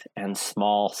quiet and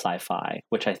small sci-fi,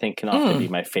 which I think can often be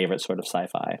my favorite sort of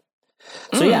sci-fi.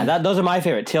 So those are my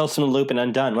favorite: Tales from the Loop and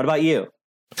Undone. What about you?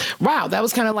 Wow, that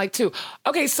was kind of like two.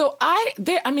 Okay, so I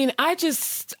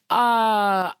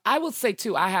would say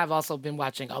too, I have also been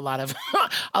watching a lot of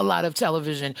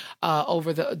television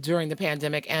during the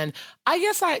pandemic, and I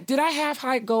guess I have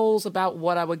high goals about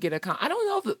what I would get accomplished. I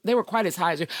don't know if they were quite as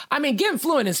high as you. I mean, getting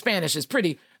fluent in Spanish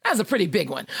that's a pretty big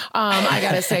one, I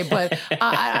gotta say. But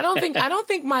I don't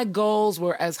think my goals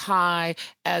were as high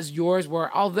as yours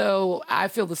were. Although I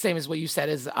feel the same as what you said.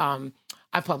 Is I've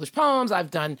published poems.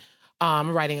 I've done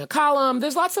writing a column.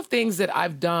 There's lots of things that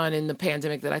I've done in the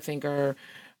pandemic that I think are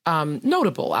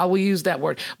notable. I will use that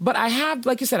word. But I have,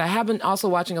 like you said, I have been also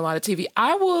watching a lot of TV.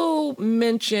 I will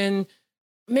mention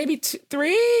maybe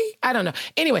three. I don't know.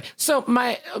 Anyway, so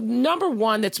my number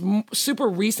one that's super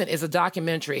recent is a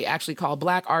documentary actually called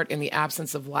Black Art in the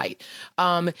Absence of Light.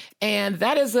 And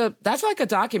that's like a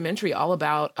documentary all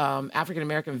about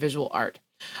African-American visual art.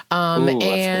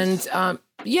 And I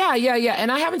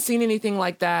haven't seen anything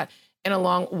like that in a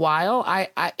long while.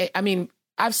 I mean,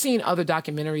 I've seen other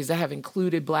documentaries that have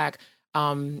included Black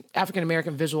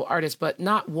African-American visual artists, but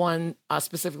not one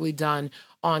specifically done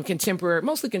on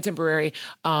mostly contemporary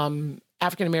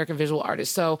African-American visual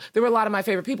artists. So there were a lot of my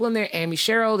favorite people in there. Amy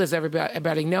Sherrill, as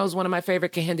everybody knows, one of my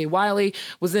favorite. Kehinde Wiley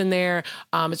was in there.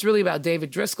 It's really about David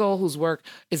Driscoll, whose work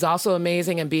is also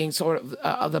amazing and being sort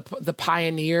of the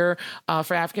pioneer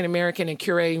for African-American and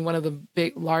curating one of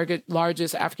the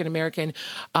largest African-American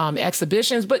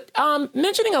exhibitions. But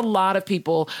mentioning a lot of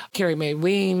people, Carrie Mae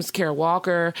Weems, Kara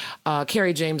Walker,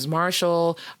 Kerry James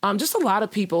Marshall, just a lot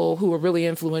of people who were really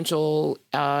influential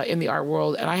in the art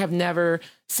world. And I have never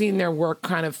seen their work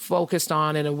kind of focused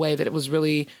on in a way that it was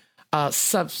really I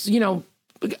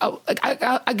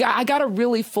got a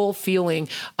really full feeling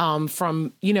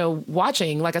from,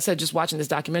 watching, like I said, just watching this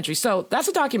documentary. So that's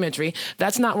a documentary.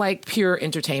 That's not like pure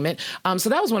entertainment. So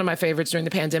that was one of my favorites during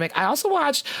the pandemic. I also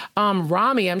watched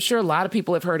Ramy. I'm sure a lot of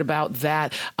people have heard about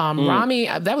that. Ramy,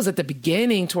 that was at the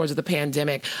beginning towards the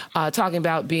pandemic, talking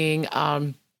about being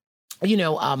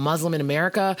Muslim in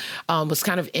America, was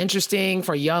kind of interesting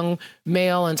for a young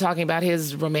male, and talking about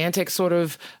his romantic sort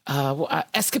of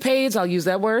escapades. I'll use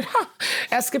that word.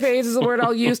 Escapades is a word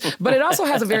I'll use. But it also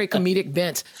has a very comedic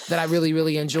bent that I really,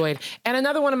 really enjoyed. And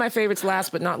another one of my favorites,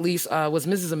 last but not least, was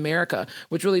Mrs. America,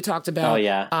 which really talked about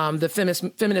the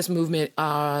feminist movement,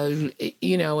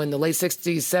 in the late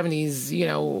 60s,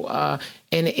 70s,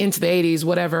 and into the 80s,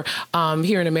 whatever,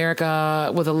 here in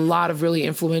America, with a lot of really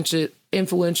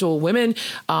influential women,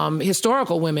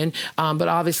 historical women, but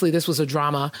obviously this was a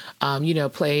drama,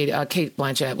 played, Cate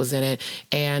Blanchett was in it,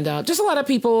 and just a lot of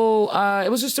people. It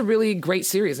was just a really great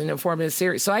series, an informative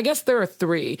series. So I guess there are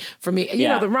three for me.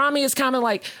 The Rami is kind of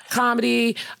like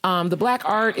comedy, the Black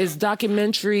Art is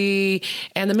documentary,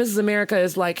 and the Mrs. America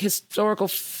is like historical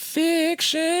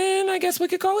fiction, I guess we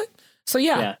could call it. So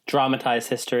yeah, dramatized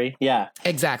history. Yeah,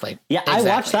 exactly. Yeah, exactly.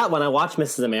 I watched that when I watched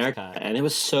Mrs. America, and it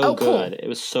was so good. Cool. It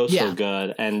was so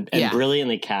good and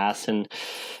brilliantly cast, and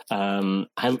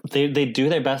they do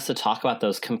their best to talk about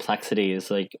those complexities,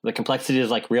 like the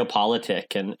complexities like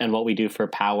realpolitik and what we do for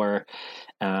power,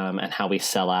 and how we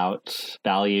sell out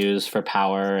values for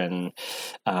power, and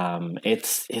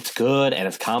it's good and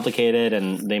it's complicated,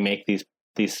 and they make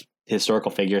these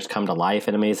historical figures come to life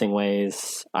in amazing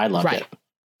ways. I loved it.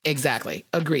 Exactly.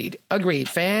 Agreed.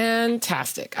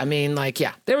 Fantastic. I mean,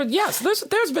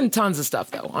 there's been tons of stuff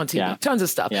though on TV, tons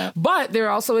of stuff. Yeah. But there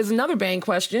also is another Bang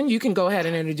question. You can go ahead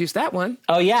and introduce that one.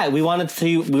 Oh yeah. We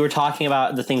were talking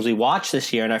about the things we watched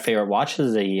this year and our favorite watches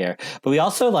of the year, but we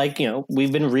also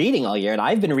we've been reading all year, and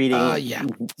I've been reading,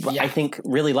 I think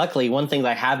really luckily, one thing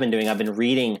that I have been doing, I've been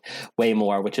reading way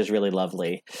more, which is really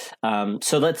lovely.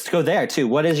 So let's go there too.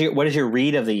 What is your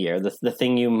read of the year? The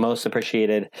thing you most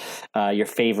appreciated, your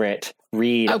favorite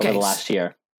read over the last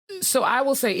year? So I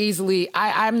will say easily,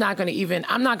 I'm not going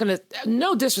to,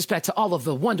 no disrespect to all of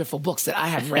the wonderful books that I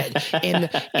have read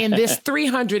in this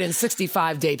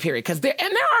 365 day period, because there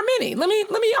are many. Let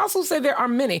me also say there are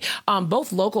many,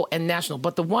 both local and national.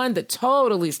 But the one that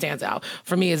totally stands out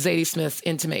for me is Zadie Smith's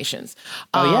Intimations.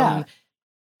 I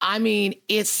mean,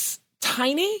 it's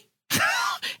tiny,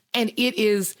 and it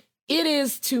is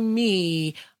to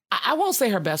me. I won't say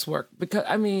her best work, because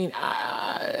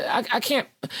I can't.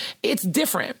 It's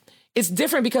different. It's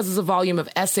different because it's a volume of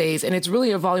essays, and it's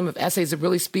really a volume of essays that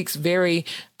really speaks very,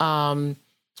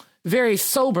 very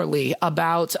soberly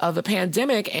about the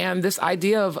pandemic and this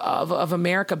idea of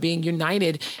America being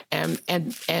united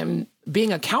and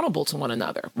being accountable to one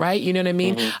another, right? You know what I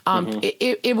mean?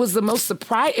 It was the most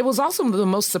surprise. It was also the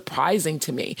most surprising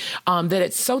to me that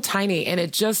it's so tiny, and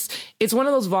it's one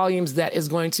of those volumes that is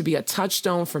going to be a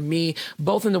touchstone for me,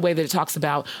 both in the way that it talks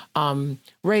about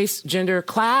race, gender,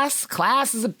 class.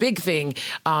 Class is a big thing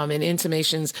in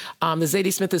Intimations. The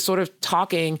Zadie Smith is sort of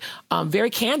talking very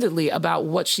candidly about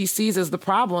what she sees as the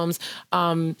problems,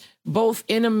 both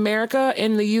in America,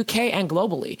 in the UK, and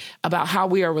globally, about how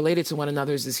we are related to one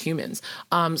another as humans.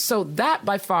 So that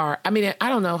by far, I mean, I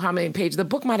don't know how many pages. The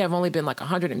book might have only been like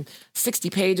 160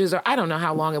 pages, or I don't know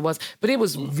how long it was, but it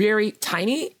was very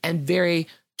tiny and very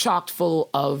chocked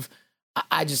full of,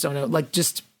 I just don't know, like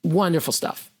just wonderful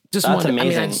stuff. Just That's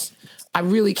amazing. I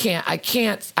really can't.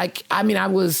 I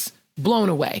was blown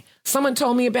away. Someone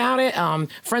told me about it. A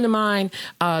friend of mine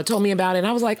told me about it. And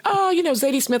I was like,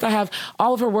 Zadie Smith, I have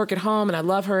all of her work at home, and I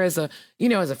love her as a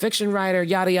fiction writer,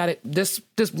 yada, yada. This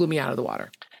blew me out of the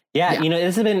water. Yeah.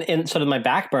 This has been in sort of my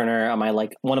back burner on my,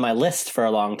 one of my lists for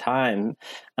a long time.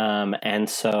 And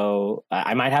so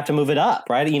I might have to move it up,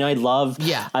 right? I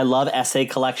love essay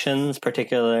collections,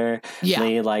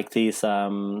 particularly like these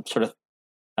sort of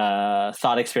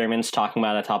thought experiments talking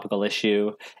about a topical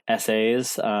issue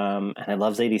essays, and I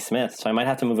love Zadie Smith, so I might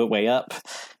have to move it way up.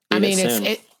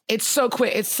 It's so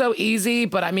quick, it's so easy,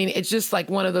 but I mean, it's just like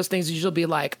one of those things you'll be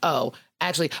like, I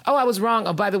was wrong.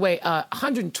 Oh, by the way,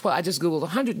 112. I just Googled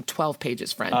 112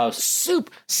 pages, friend. Oh,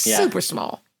 super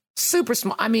small. Super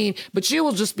small. I mean, but you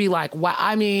will just be like, wow.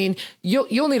 I mean,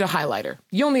 you'll need a highlighter.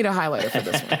 You'll need a highlighter for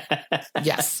this one.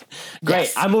 Yes. Great.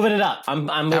 Yes. I'm moving it up. I'm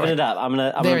moving it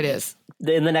up. It is.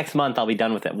 In the next month, I'll be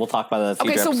done with it. We'll talk about it in a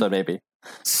future episode, maybe.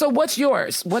 So what's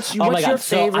yours? What's your favorite?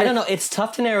 So I don't know. It's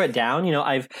tough to narrow it down.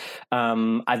 I've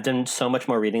done so much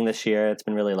more reading this year. It's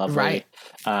been really lovely. Right.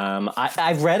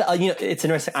 I've read. It's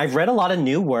interesting. I've read a lot of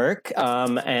new work,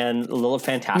 and a little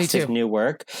fantastic new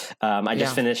work. I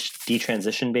just finished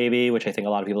Detransition Baby, which I think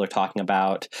a lot of people are talking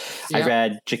about. Yeah. I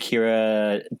read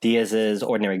Jakira Diaz's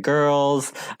Ordinary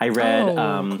Girls. I read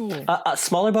a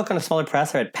smaller book on a smaller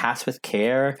press. I read Pass with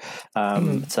Care.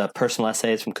 It's a personal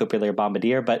essays from Cooper Lear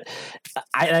Bombardier, but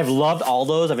I've loved all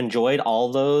those. I've enjoyed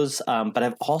all those. But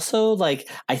I've also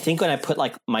I think when I put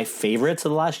my favorites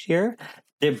of the last year,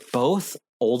 they're both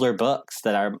older books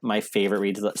that are my favorite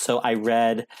reads. So I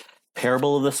read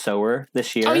Parable of the Sower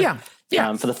this year. Oh, yeah.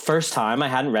 Yeah. For the first time. I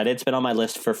hadn't read it. It's been on my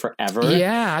list for forever.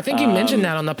 Yeah. I think you mentioned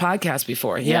that on the podcast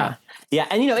before. Yeah. Yeah.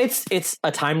 And, it's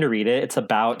a time to read it. It's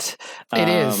about it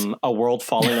is. a world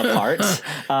falling apart.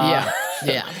 Yeah.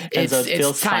 And so it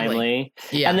feels timely.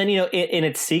 Yeah. And then, in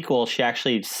its sequel, she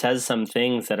actually says some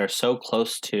things that are so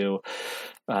close to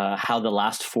how the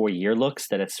last 4 year looks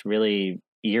that it's really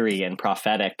eerie and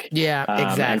prophetic. Yeah,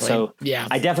 exactly. And so yeah,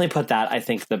 I definitely put that, I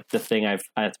think, the thing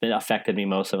that's been affected me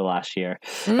most over the last year.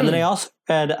 And then I also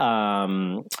read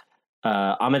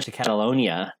Homage to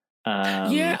Catalonia.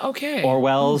 Okay.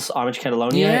 Orwell's Homage to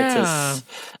Catalonia. Yeah. It's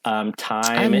his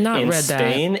time in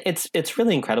Spain. That. It's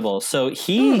really incredible. So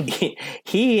he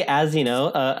as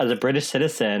as a British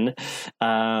citizen,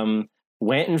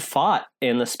 went and fought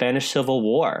in the Spanish Civil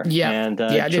War. Yeah. And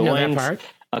I didn't know that part.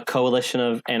 A coalition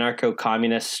of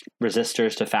anarcho-communist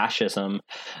resistors to fascism,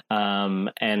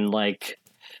 and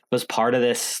was part of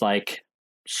this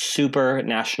super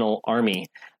national army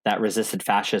that resisted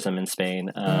fascism in Spain.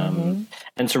 And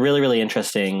it's a really, really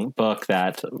interesting book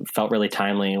that felt really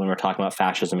timely when we're talking about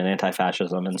fascism and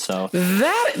anti-fascism. And so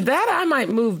that I might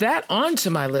move that onto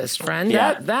my list, friend.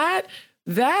 Yeah. That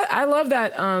I love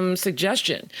that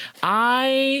suggestion.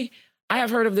 I have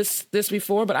heard of this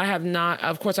before, but I have not.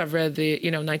 Of course, I've read the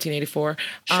 1984,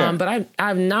 sure. But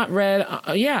I've not read.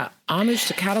 Homage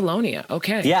to Catalonia.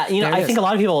 Okay. Yeah, I think a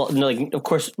lot of people, of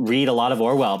course, read a lot of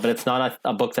Orwell, but it's not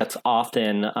a book that's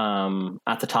often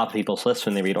at the top of people's lists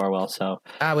when they read Orwell. So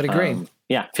I would agree.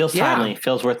 Feels timely.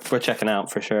 Feels worth checking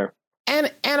out for sure.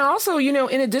 And also,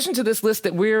 in addition to this list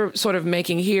that we're sort of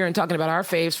making here and talking about our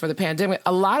faves for the pandemic,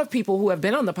 a lot of people who have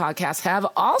been on the podcast have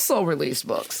also released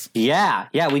books. Yeah,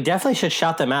 we definitely should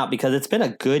shout them out because it's been a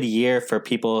good year for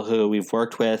people who we've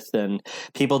worked with and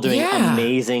people doing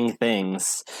amazing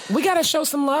things. We got to show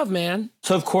some love, man.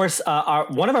 So, of course,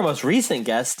 one of our most recent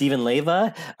guests, Stephen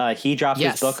Leva, he dropped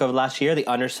his book over last year, The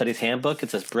Understudy's Handbook.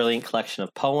 It's this brilliant collection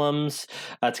of poems.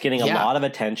 It's getting a lot of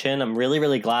attention. I'm really,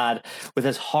 really glad, with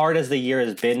as hard as the year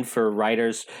has been for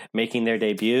writers making their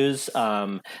debuts,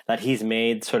 that he's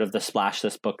made sort of the splash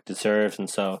this book deserves. And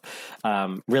so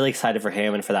really excited for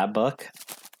him and for that book.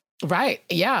 Right.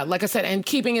 Yeah. Like I said, and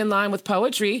keeping in line with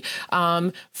poetry,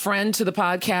 friend to the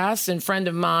podcast and friend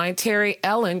of mine, Terry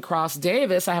Ellen Cross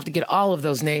Davis. I have to get all of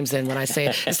those names in when I say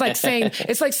it. It's like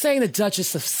saying the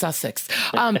Duchess of Sussex.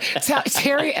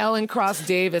 Terry Ellen Cross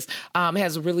Davis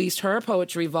has released her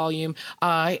poetry volume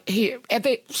here at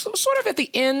the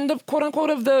end of quote unquote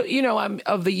of the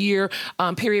of the year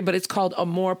period, but it's called A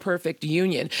More Perfect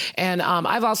Union. And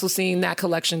I've also seen that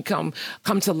collection come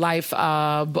to life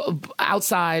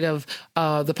outside of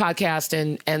the podcast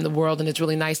and the world, and it's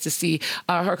really nice to see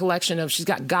her collection of. She's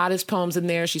got goddess poems in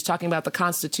there. She's talking about the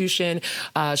Constitution.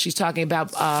 She's talking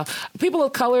about people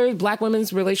of color, Black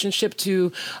women's relationship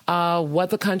to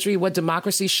what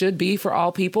democracy should be for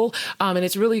all people. And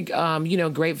it's really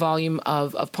great volume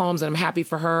of poems, and I'm happy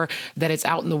for her that it's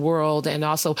out in the world. And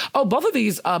also, both of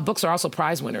these books are also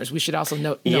prize winners. We should also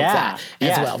note that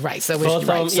as well, right? So both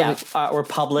of them, were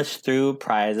published through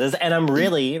prizes, and I'm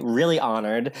really, really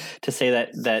honored to say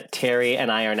that Terry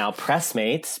and I are now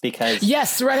pressmates because I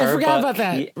forgot about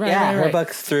that. Her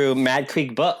book's through Mad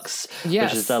Creek Books,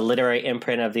 which is the literary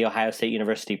imprint of the Ohio State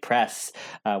University Press,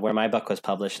 where my book was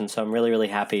published, and so I'm really, really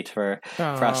happy for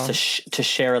us to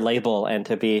share a label and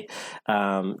to be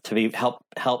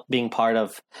help being part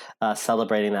of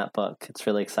celebrating that book. It's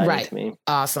really exciting to me.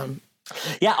 Awesome.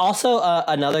 Yeah, also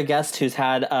another guest who's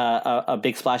had a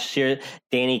big splash this year,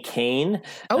 Danny Kane.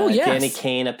 Danny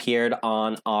Kane appeared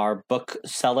on our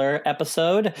bookseller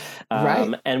episode.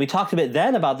 And we talked a bit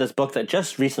then about this book that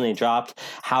just recently dropped,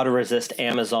 How to Resist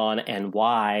Amazon and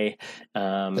Why.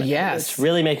 It's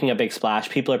really making a big splash.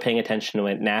 People are paying attention to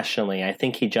it nationally. I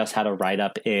think he just had a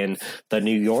write-up in The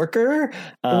New Yorker.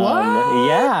 What?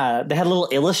 Yeah, they had a little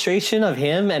illustration of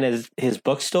him and his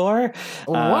bookstore.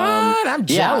 What? I'm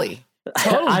jelly.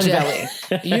 Total jelly.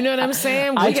 You know what I'm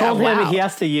saying? I told him he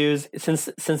has to use, since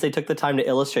they took the time to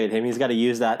illustrate him, he's got to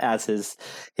use that as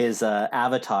his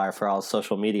avatar for all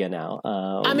social media now.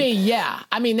 Are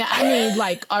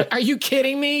you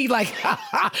kidding me? Like,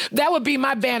 that would be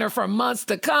my banner for months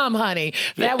to come, honey.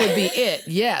 That would be it.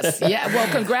 Yes. Yeah.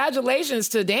 Well, congratulations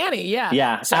to Danny. Yeah.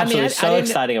 Yeah. So, absolutely. So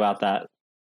exciting about that.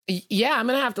 Yeah, I'm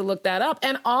going to have to look that up.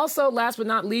 And also, last but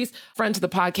not least, friend to the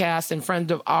podcast and friend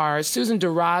of ours, Susan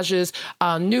Darage's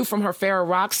new from her Farrah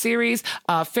Rock series.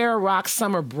 Farrah Rock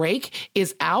Summer Break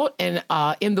is out and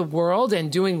in the world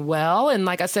and doing well. And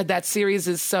like I said, that series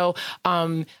is so,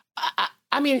 I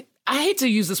mean, I hate to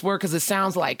use this word because it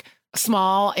sounds like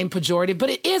small and pejorative, but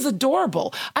it is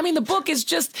adorable. I mean, the book is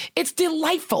just, it's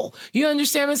delightful. You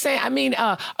understand what I'm saying? I mean,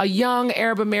 a young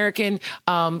Arab American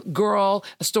girl,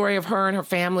 a story of her and her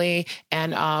family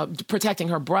and protecting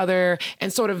her brother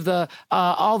and sort of the,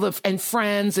 and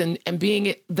friends and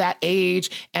being that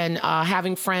age and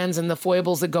having friends and the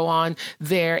foibles that go on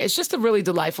there. It's just a really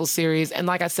delightful series. And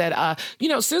like I said,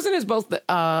 Susan is both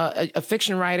a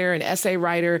fiction writer and essay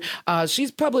writer. She's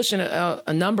published in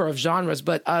a number of genres,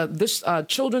 but this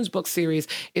children's book series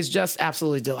is just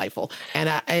absolutely delightful.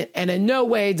 And in no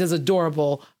way does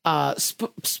adorable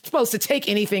supposed to take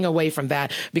anything away from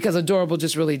that, because adorable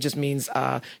just really just means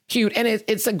cute. And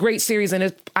it's a great series. And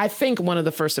it's, I think, one of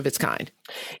the first of its kind.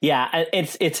 Yeah,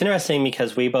 it's interesting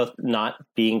because we both, not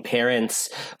being parents,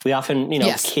 we often,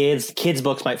 Yes. kids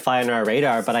books might fly under our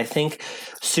radar, but I think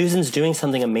Susan's doing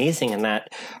something amazing in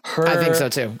that I think so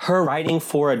too. Her writing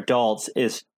for adults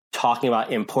is talking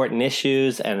about important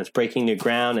issues and it's breaking new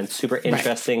ground and super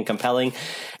interesting, right, compelling.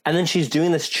 And then she's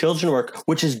doing this children's work,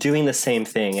 which is doing the same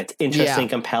thing. It's interesting,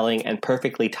 compelling, and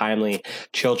perfectly timely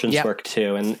children's work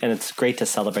too. And it's great to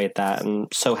celebrate that. And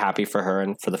so happy for her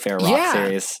and for the Farrah Rock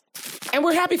series. And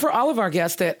we're happy for all of our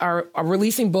guests that are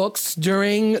releasing books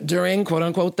during quote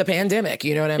unquote the pandemic.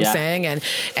 You know what I'm saying?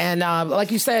 And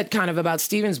like you said, kind of about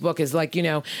Stephen's book is like,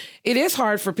 it is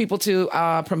hard for people to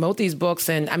promote these books.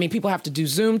 And I mean, people have to do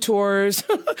Zoom tours.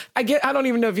 I don't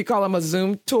even know if you call them a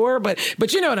Zoom tour, but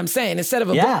you know what I'm saying? Instead of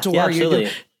a book tour,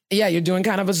 you're doing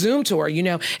kind of a Zoom tour,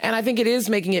 and I think it is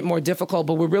making it more difficult,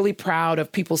 but we're really proud of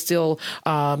people still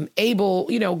able,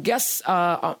 guests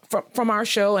from our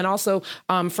show and also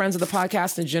friends of the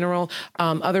podcast in general,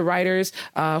 other writers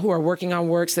who are working on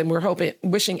works, and we're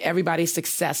wishing everybody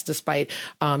success despite,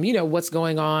 what's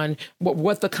going on,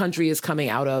 what the country is coming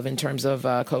out of in terms of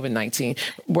COVID-19.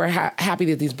 We're happy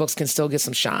that these books can still get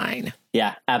some shine.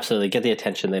 Yeah, absolutely. Get the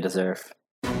attention they deserve.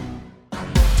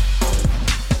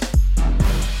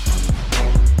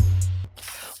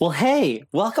 Well, hey,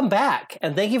 welcome back.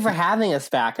 And thank you for having us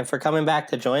back and for coming back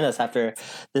to join us after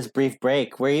this brief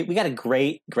break. We got a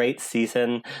great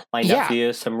season lined up for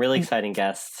you. Some really exciting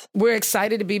guests. We're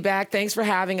excited to be back. Thanks for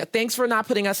having us. Thanks for not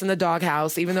putting us in the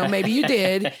doghouse, even though maybe you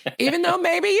did.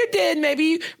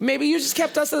 Maybe you just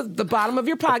kept us at the bottom of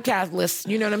your podcast list.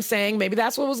 You know what I'm saying? Maybe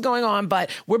that's what was going on. But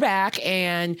we're back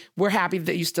and we're happy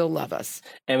that you still love us.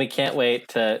 And we can't wait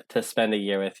to spend a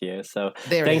year with you. So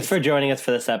thanks for joining us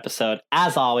for this episode.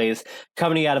 As always,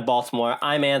 coming to you out of Baltimore,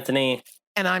 I'm Anthony.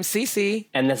 And I'm Cece.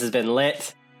 And this has been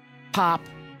Lit. Pop.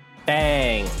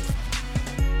 Bang.